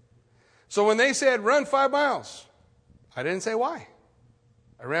 So when they said run 5 miles, I didn't say why.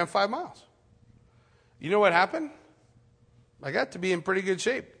 I ran 5 miles. You know what happened? I got to be in pretty good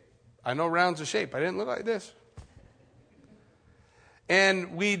shape. I know rounds of shape. I didn't look like this.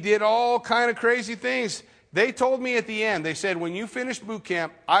 And we did all kind of crazy things. They told me at the end, they said, when you finish boot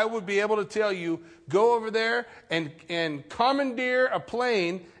camp, I would be able to tell you, go over there and commandeer a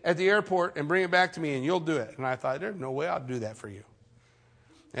plane at the airport and bring it back to me and you'll do it. And I thought, there's no way I'll do that for you.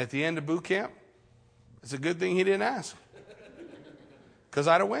 At the end of boot camp, it's a good thing he didn't ask. Because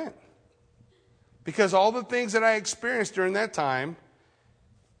I'd have went. Because all the things that I experienced during that time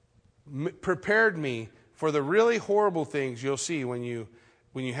prepared me for the really horrible things you'll see when you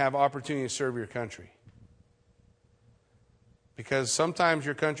have opportunity to serve your country. Because sometimes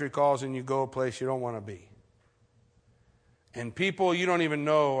your country calls and you go a place you don't want to be. And people you don't even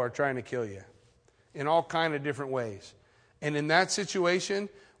know are trying to kill you in all kind of different ways. And in that situation,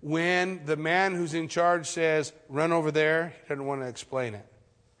 when the man who's in charge says, run over there, he doesn't want to explain it.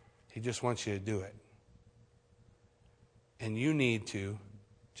 He just wants you to do it. And you need to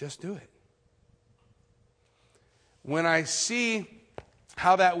just do it. When I see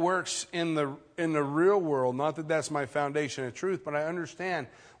how that works in the real world. Not that that's my foundation of truth, but I understand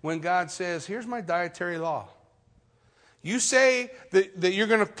when God says, here's my dietary law. You say that you're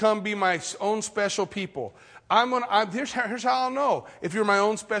going to come be my own special people. Here's how I'll know if you're my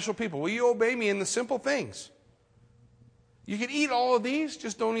own special people. Will you obey me in the simple things? You can eat all of these,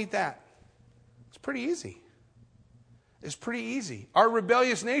 just don't eat that. It's pretty easy. It's pretty easy. Our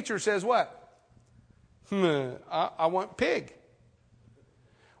rebellious nature says what? I want pig.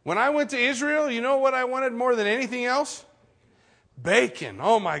 When I went to Israel, you know what I wanted more than anything else? Bacon.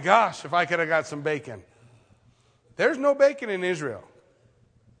 Oh my gosh, if I could have got some bacon. There's no bacon in Israel.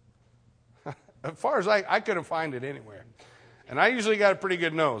 As far as I couldn't find it anywhere. And I usually got a pretty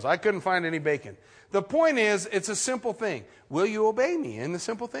good nose. I couldn't find any bacon. The point is, it's a simple thing. Will you obey me in the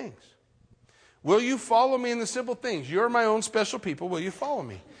simple things? Will you follow me in the simple things? You're my own special people. Will you follow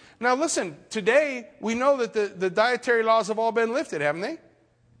me? Now listen, today we know that the dietary laws have all been lifted, haven't they?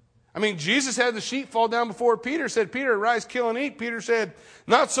 I mean, Jesus had the sheep fall down before Peter, said, Peter, rise, kill, and eat. Peter said,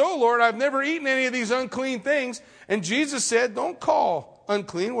 not so, Lord. I've never eaten any of these unclean things. And Jesus said, don't call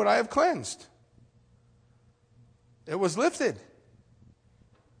unclean what I have cleansed. It was lifted.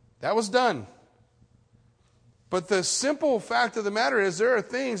 That was done. But the simple fact of the matter is there are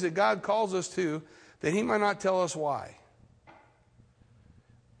things that God calls us to that he might not tell us why.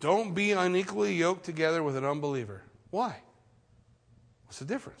 Don't be unequally yoked together with an unbeliever. Why? What's the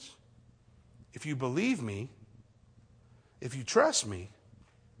difference? If you believe me, if you trust me,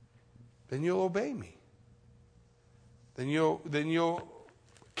 then you'll obey me. Then you'll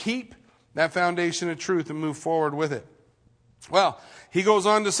keep that foundation of truth and move forward with it. Well, he goes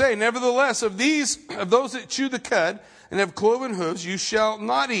on to say, nevertheless, of those that chew the cud and have cloven hooves, you shall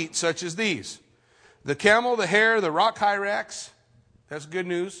not eat such as these. The camel, the hare, the rock hyrax. That's good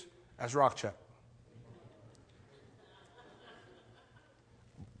news. That's rock chuck.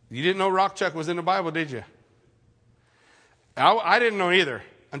 You didn't know rock chuck was in the Bible, did you? I didn't know either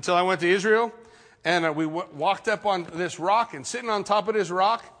until I went to Israel. And we walked up on this rock, and sitting on top of this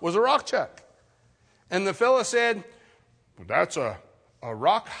rock was a rock chuck. And the fella said, well, that's a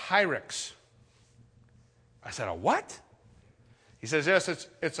rock hyrax. I said, a what? He says, yes,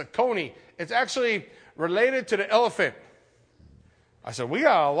 it's a coney. It's actually related to the elephant. I said, we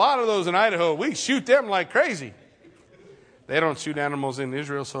got a lot of those in Idaho. We shoot them like crazy. They don't shoot animals in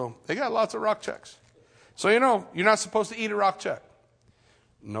Israel, so they got lots of rock chucks. So you know, you're not supposed to eat a rock chuck.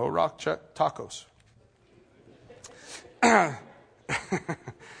 No rock chuck tacos.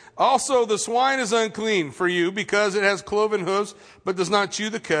 Also, the swine is unclean for you because it has cloven hooves, but does not chew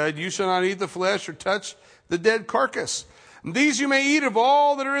the cud. You shall not eat the flesh or touch the dead carcass. These you may eat of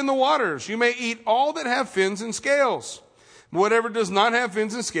all that are in the waters. You may eat all that have fins and scales. Whatever does not have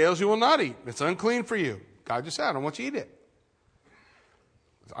fins and scales, you will not eat. It's unclean for you. God just said, I don't want you to eat it.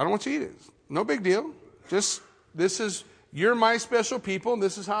 I don't want you to eat it. No big deal. You're my special people, and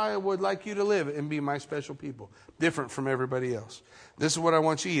this is how I would like you to live and be my special people. Different from everybody else. This is what I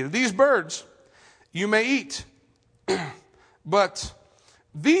want you to eat. These birds you may eat, but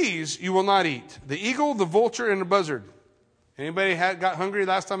these you will not eat. The eagle, the vulture, and the buzzard. Anybody got hungry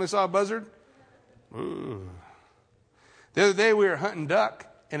last time they saw a buzzard? Ooh. The other day we were hunting duck,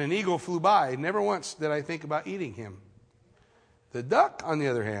 and an eagle flew by. Never once did I think about eating him. The duck, on the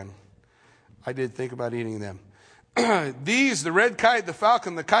other hand, I did think about eating them. These, the red kite, the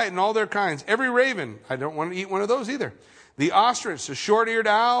falcon, the kite, and all their kinds. Every raven, I don't want to eat one of those either. The ostrich, the short-eared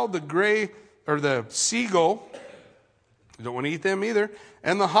owl, the gray, or the seagull, I don't want to eat them either.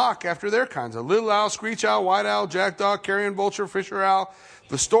 And the hawk after their kinds. A little owl, screech owl, white owl, jackdaw, carrion vulture, fisher owl,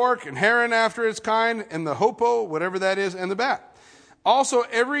 the stork and heron after its kind, and the hoopoe, whatever that is, and the bat. Also,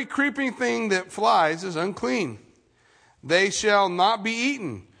 every creeping thing that flies is unclean. They shall not be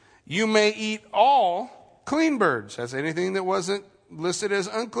eaten. You may eat all clean birds. That's anything that wasn't listed as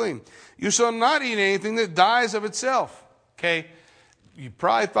unclean. You shall not eat anything that dies of itself. Okay, you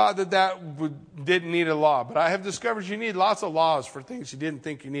probably thought that didn't need a law, but I have discovered you need lots of laws for things you didn't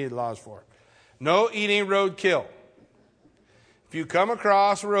think you needed laws for. No eating roadkill. If you come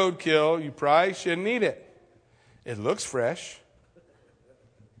across roadkill, you probably shouldn't eat it. It looks fresh.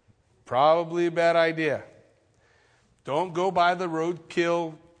 Probably a bad idea. Don't go buy the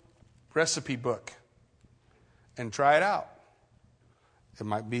roadkill recipe book and try it out. It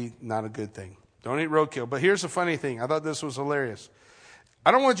might be not a good thing. Don't eat roadkill. But here's the funny thing. I thought this was hilarious.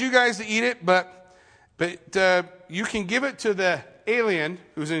 I don't want you guys to eat it, but you can give it to the alien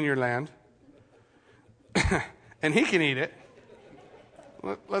who's in your land, and he can eat it.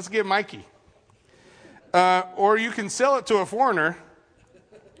 Let's get Mikey. Or you can sell it to a foreigner,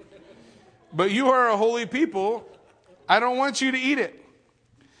 but you are a holy people. I don't want you to eat it.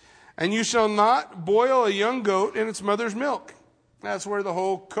 And you shall not boil a young goat in its mother's milk. That's where the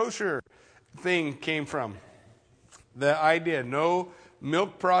whole kosher thing came from. The idea, no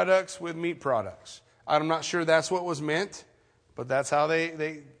milk products with meat products. I'm not sure that's what was meant, but that's how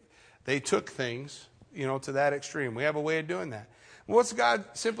they took things, to that extreme. We have a way of doing that. What's God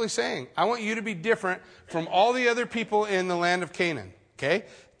simply saying? I want you to be different from all the other people in the land of Canaan. Okay?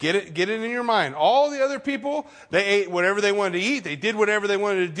 Get it in your mind. All the other people, they ate whatever they wanted to eat. They did whatever they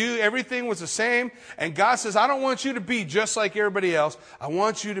wanted to do. Everything was the same. And God says, I don't want you to be just like everybody else. I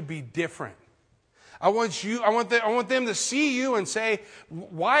want you to be different. I want them to see you and say,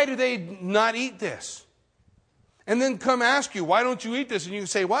 why do they not eat this? And then come ask you, why don't you eat this? And you can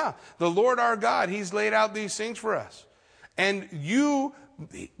say, wow, the Lord our God, He's laid out these things for us. And you,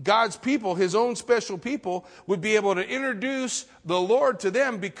 God's people, His own special people, would be able to introduce the Lord to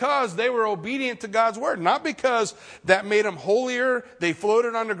them because they were obedient to God's word. Not because that made them holier, they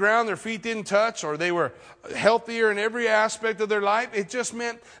floated on the ground, their feet didn't touch, or they were healthier in every aspect of their life. It just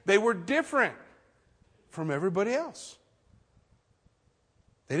meant they were different from everybody else.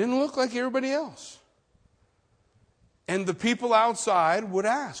 They didn't look like everybody else. And the people outside would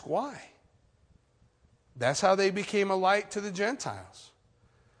ask, why? That's how they became a light to the Gentiles.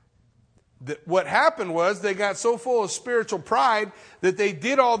 What happened was they got so full of spiritual pride that they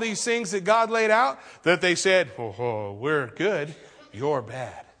did all these things that God laid out that they said, oh, we're good, you're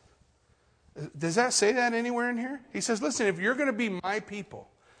bad. Does that say that anywhere in here? He says, listen, if you're going to be my people,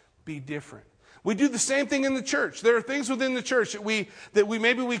 be different. We do the same thing in the church. There are things within the church that we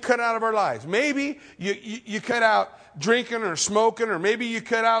maybe we cut out of our lives. Maybe you cut out drinking or smoking, or maybe you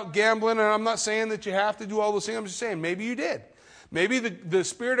cut out gambling. And I'm not saying that you have to do all those things. I'm just saying maybe you did. Maybe the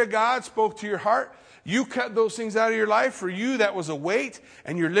Spirit of God spoke to your heart. You cut those things out of your life. For you, that was a weight,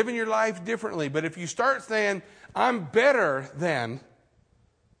 and you're living your life differently. But if you start saying, I'm better than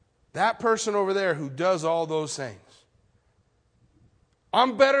that person over there who does all those things.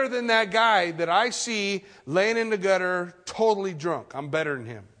 I'm better than that guy that I see laying in the gutter totally drunk. I'm better than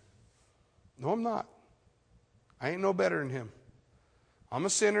him. No, I'm not. I ain't no better than him. I'm a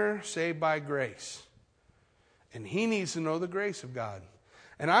sinner saved by grace. And he needs to know the grace of God.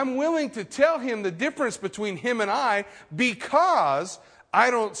 And I'm willing to tell him the difference between him and I because I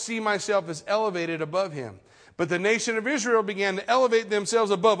don't see myself as elevated above him. But the nation of Israel began to elevate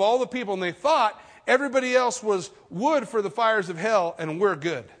themselves above all the people, and they thought everybody else was wood for the fires of hell, and we're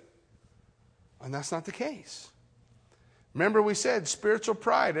good. And that's not the case. Remember we said spiritual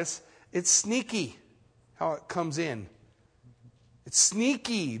pride, it's sneaky how it comes in. It's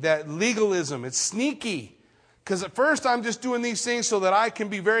sneaky, that legalism. It's sneaky. Because at first I'm just doing these things so that I can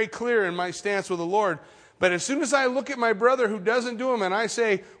be very clear in my stance with the Lord. But as soon as I look at my brother who doesn't do them and I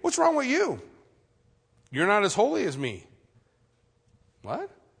say, what's wrong with you? You're not as holy as me.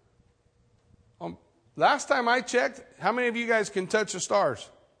 What? Last time I checked, how many of you guys can touch the stars?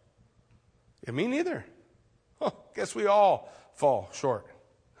 Yeah, me neither. Oh, guess we all fall short.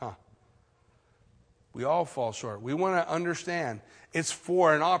 We all fall short. We want to understand it's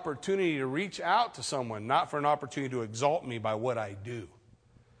for an opportunity to reach out to someone, not for an opportunity to exalt me by what I do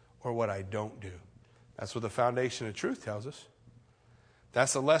or what I don't do. That's what the foundation of truth tells us.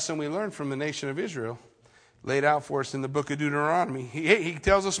 That's the lesson we learned from the nation of Israel, laid out for us in the book of Deuteronomy. He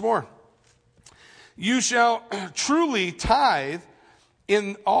tells us more. You shall truly tithe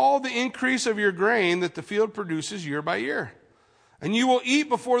in all the increase of your grain that the field produces year by year. And you will eat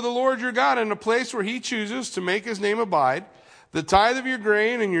before the Lord your God in a place where he chooses to make his name abide, the tithe of your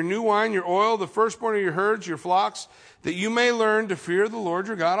grain and your new wine, your oil, the firstborn of your herds, your flocks, that you may learn to fear the Lord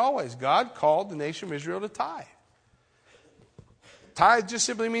your God always. God called the nation of Israel to tithe. Tithe just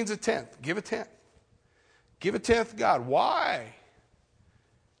simply means a tenth. Give a tenth. Give a tenth to God. Why?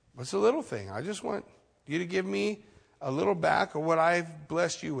 What's a little thing? I just want you to give me a little back of what I've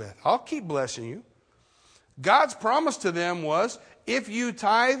blessed you with. I'll keep blessing you. God's promise to them was, if you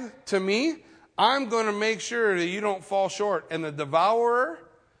tithe to me, I'm going to make sure that you don't fall short, and the devourer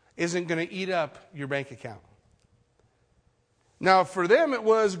isn't going to eat up your bank account. Now, for them, it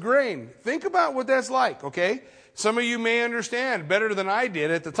was grain. Think about what that's like, okay? Some of you may understand better than I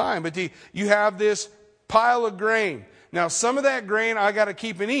did at the time, but you have this pile of grain. Now, some of that grain I got to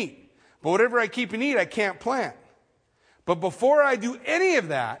keep and eat. But whatever I keep and eat, I can't plant. But before I do any of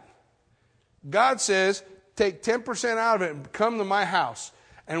that, God says, take 10% out of it and come to my house.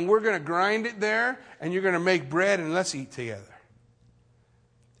 And we're going to grind it there, and you're going to make bread, and let's eat together.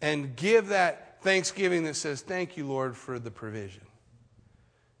 And give that thanksgiving that says, thank you, Lord, for the provision.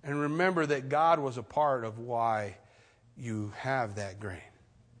 And remember that God was a part of why you have that grain.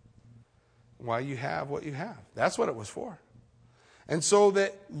 Why you have what you have. That's what it was for. And so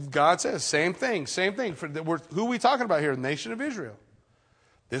that God says, same thing. Who are we talking about here? The nation of Israel.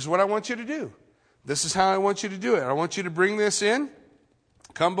 This is what I want you to do. This is how I want you to do it. I want you to bring this in.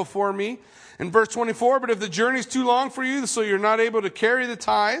 Come before me. In verse 24, but if the journey is too long for you, so you're not able to carry the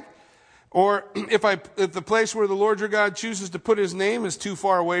tithe, or if the place where the Lord your God chooses to put his name is too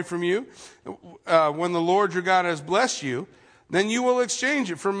far away from you, when the Lord your God has blessed you, then you will exchange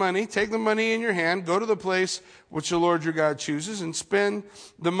it for money. Take the money in your hand, go to the place which the Lord your God chooses, and spend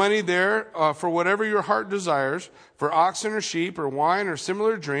the money there for whatever your heart desires, for oxen or sheep or wine or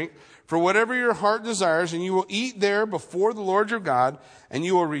similar drink, for whatever your heart desires, and you will eat there before the Lord your God, and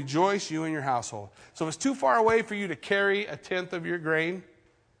you will rejoice, you and your household. So if it's too far away for you to carry a tenth of your grain,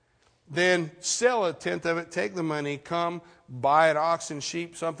 then sell a tenth of it, take the money, come buy an oxen,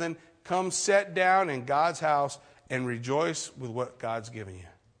 sheep, something, come sit down in God's house and rejoice with what God's given you.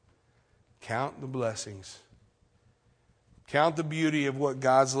 Count the blessings. Count the beauty of what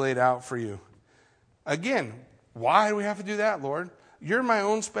God's laid out for you. Again, why do we have to do that, Lord? You're my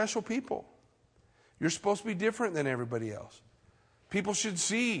own special people. You're supposed to be different than everybody else. People should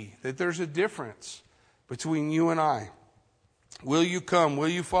see that there's a difference between you and I. Will you come? Will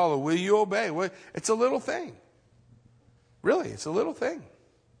you follow? Will you obey? It's a little thing. Really, it's a little thing.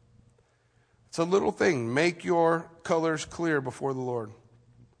 It's a little thing. Make your colors clear before the Lord.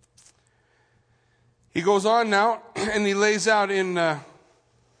 He goes on now, and he lays out in... I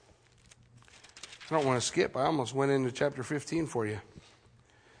don't want to skip. I almost went into chapter 15 for you.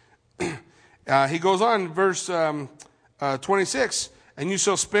 He goes on, verse 26, and you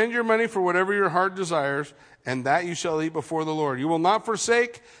shall spend your money for whatever your heart desires, and that you shall eat before the Lord. You will not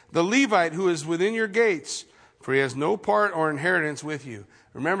forsake the Levite who is within your gates, for he has no part or inheritance with you.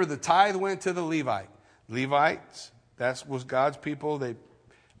 Remember, the tithe went to the Levite. Levites, that was God's people.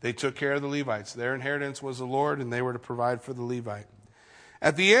 They took care of the Levites. Their inheritance was the Lord, and they were to provide for the Levite.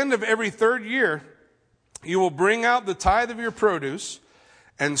 At the end of every third year, you will bring out the tithe of your produce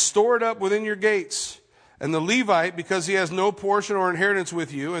and store it up within your gates. And the Levite, because he has no portion or inheritance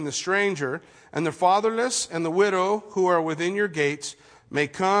with you, and the stranger, and the fatherless, and the widow who are within your gates, may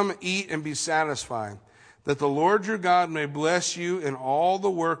come, eat, and be satisfied, that the Lord your God may bless you in all the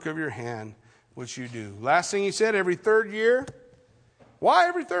work of your hand which you do. Last thing he said, every third year. Why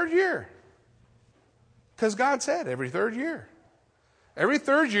every third year? Because God said every third year. Every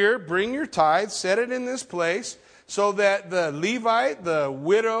third year, bring your tithe, set it in this place, so that the Levite, the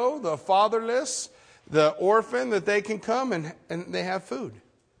widow, the fatherless, the orphan, that they can come and they have food.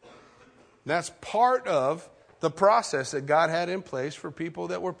 That's part of the process that God had in place for people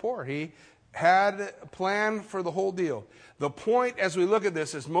that were poor. He had a plan for the whole deal. The point as we look at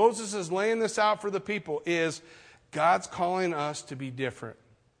this, as Moses is laying this out for the people, is God's calling us to be different.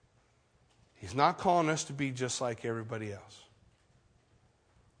 He's not calling us to be just like everybody else.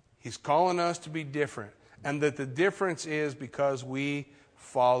 He's calling us to be different. And that the difference is because we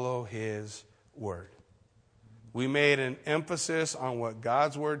follow His Word. We made an emphasis on what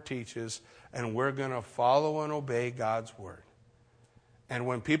God's Word teaches, and we're going to follow and obey God's Word. And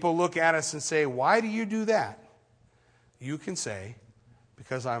when people look at us and say, why do you do that? You can say,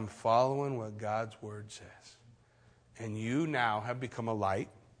 because I'm following what God's Word says. And you now have become a light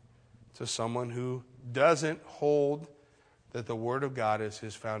to someone who doesn't hold that the Word of God is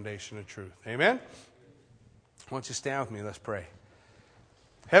his foundation of truth. Amen? Why don't you stand with me? Let's pray.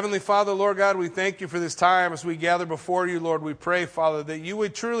 Heavenly Father, Lord God, we thank you for this time as we gather before you, Lord. We pray, Father, that you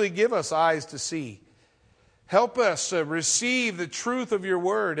would truly give us eyes to see. Help us to receive the truth of your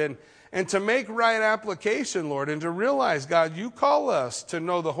word and to make right application, Lord, and to realize, God, you call us to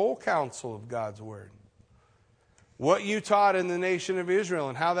know the whole counsel of God's word. What you taught in the nation of Israel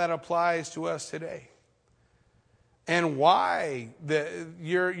and how that applies to us today. And why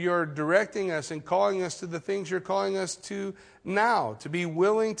you're directing us and calling us to the things you're calling us to now. To be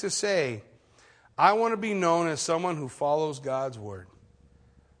willing to say, I want to be known as someone who follows God's word.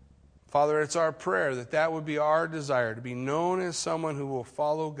 Father, it's our prayer that that would be our desire, to be known as someone who will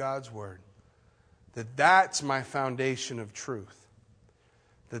follow God's word. That's my foundation of truth.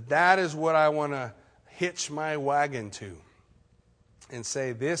 That is what I want to hitch my wagon to. And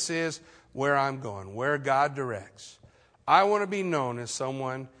say, this is where I'm going, where God directs. I want to be known as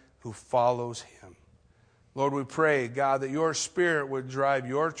someone who follows him. Lord, we pray, God, that your Spirit would drive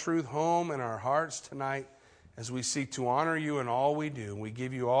your truth home in our hearts tonight as we seek to honor you in all we do. We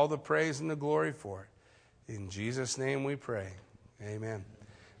give you all the praise and the glory for it. In Jesus' name we pray. Amen.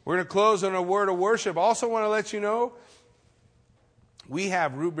 We're going to close on a word of worship. Also want to let you know, we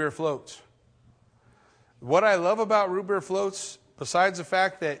have root beer floats. What I love about root beer floats, besides the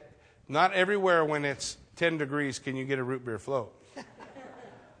fact that not everywhere when it's 10 degrees can you get a root beer float.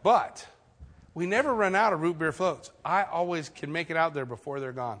 But we never run out of root beer floats. I always can make it out there before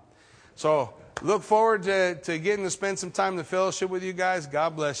they're gone. So look forward to getting to spend some time in fellowship with you guys.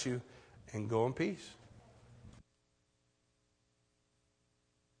 God bless you, and go in peace.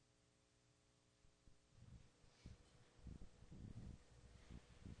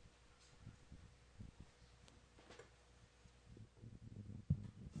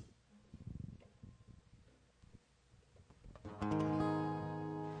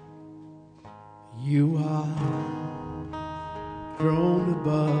 You are throned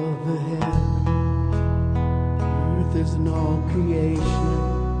above the heaven, earth is in all creation.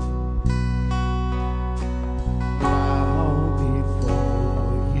 Bow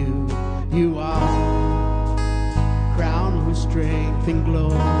before you. You are crowned with strength and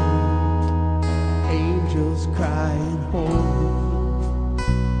glory. Angels crying holy.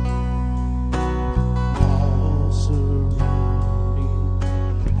 All surrounding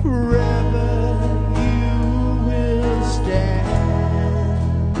forever.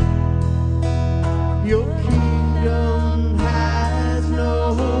 Your kingdom has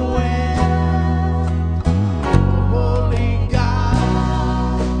no end. Holy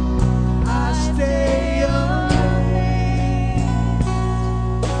God, I stay amazed.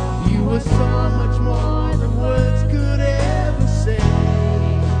 You are so much more than words could ever say.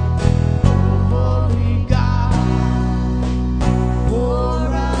 Holy God, pour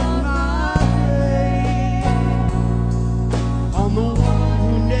out my praise on the one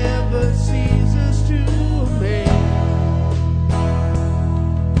who never ceases to amaze.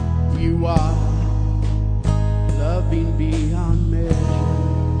 You are loving beyond measure.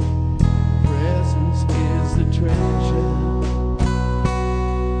 Presence is the treasure.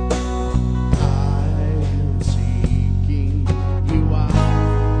 I am seeking. You are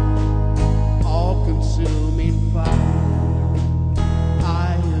all-consuming fire.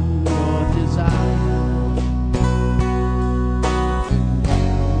 I am your desire.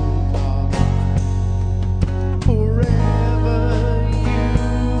 Forever you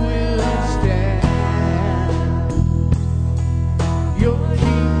will stand. Your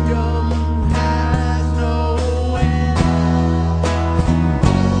kingdom has no end.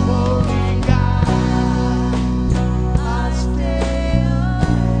 Holy God, I stay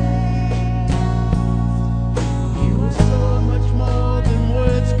amazed. You are so much more than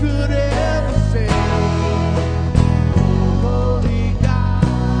words could ever say. Holy God,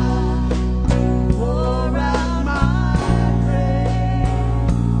 pour out my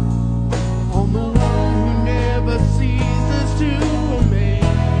praise on the one who never ceases to amaze.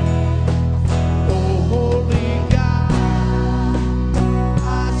 Oh, holy God, I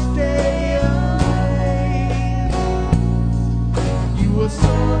stay amazed. You are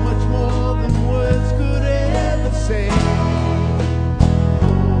so much more than words could ever say.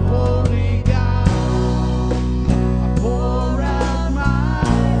 Oh, holy God, I pour out my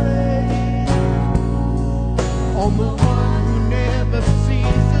praise on the one who never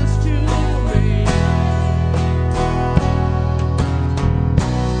ceases to amaze.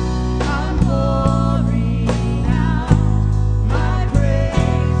 I'm pouring out my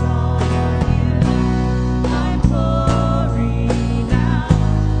praise on you. I'm pouring out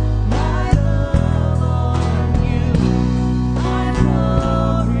my love on you. I'm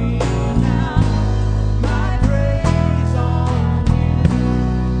pouring out my praise on you.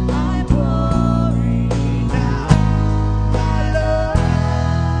 I'm pouring out my love.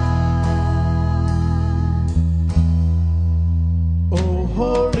 Oh,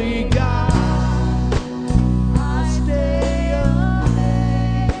 holy God, I stay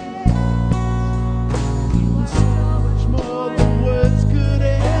amazed. You are so much more than words could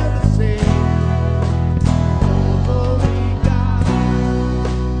ever say. Oh, holy God,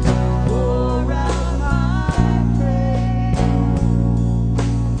 pour out my praise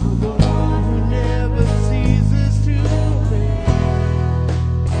on the one who never ceases to amaze.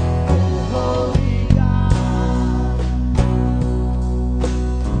 Oh, holy God,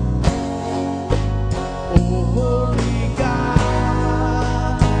 oh, holy God,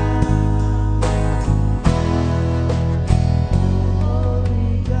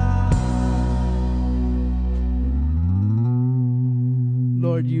 holy God.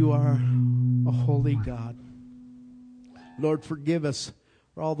 Lord, you are a holy God. Lord, forgive us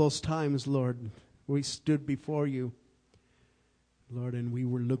for all those times, Lord, we stood before you, Lord, and we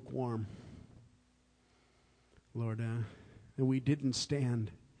were lukewarm. Lord, and we didn't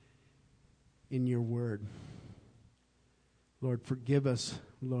stand in your word. Lord, forgive us,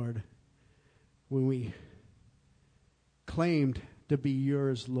 Lord, when we claimed to be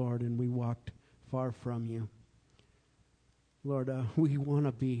yours, Lord, and we walked far from you. Lord, we want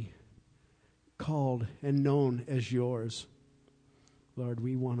to be called and known as yours. Lord,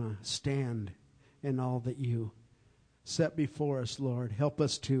 we want to stand in all that you set before us, Lord. Help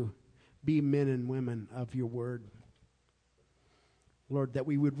us to be men and women of your word. Lord, that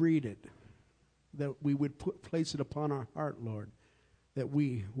we would read it, that we would place it upon our heart, Lord, that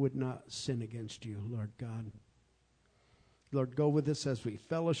we would not sin against you, Lord God. Lord, go with us as we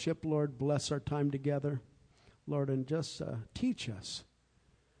fellowship, Lord. Bless our time together, Lord, and just teach us,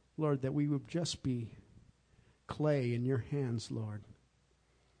 Lord, that we would just be clay in your hands, Lord.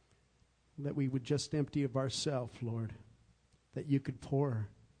 That we would just empty of ourselves, Lord, that you could pour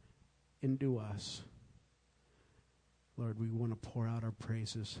into us. Lord, we want to pour out our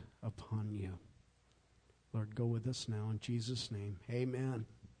praises upon you. Lord, go with us now in Jesus' name. Amen.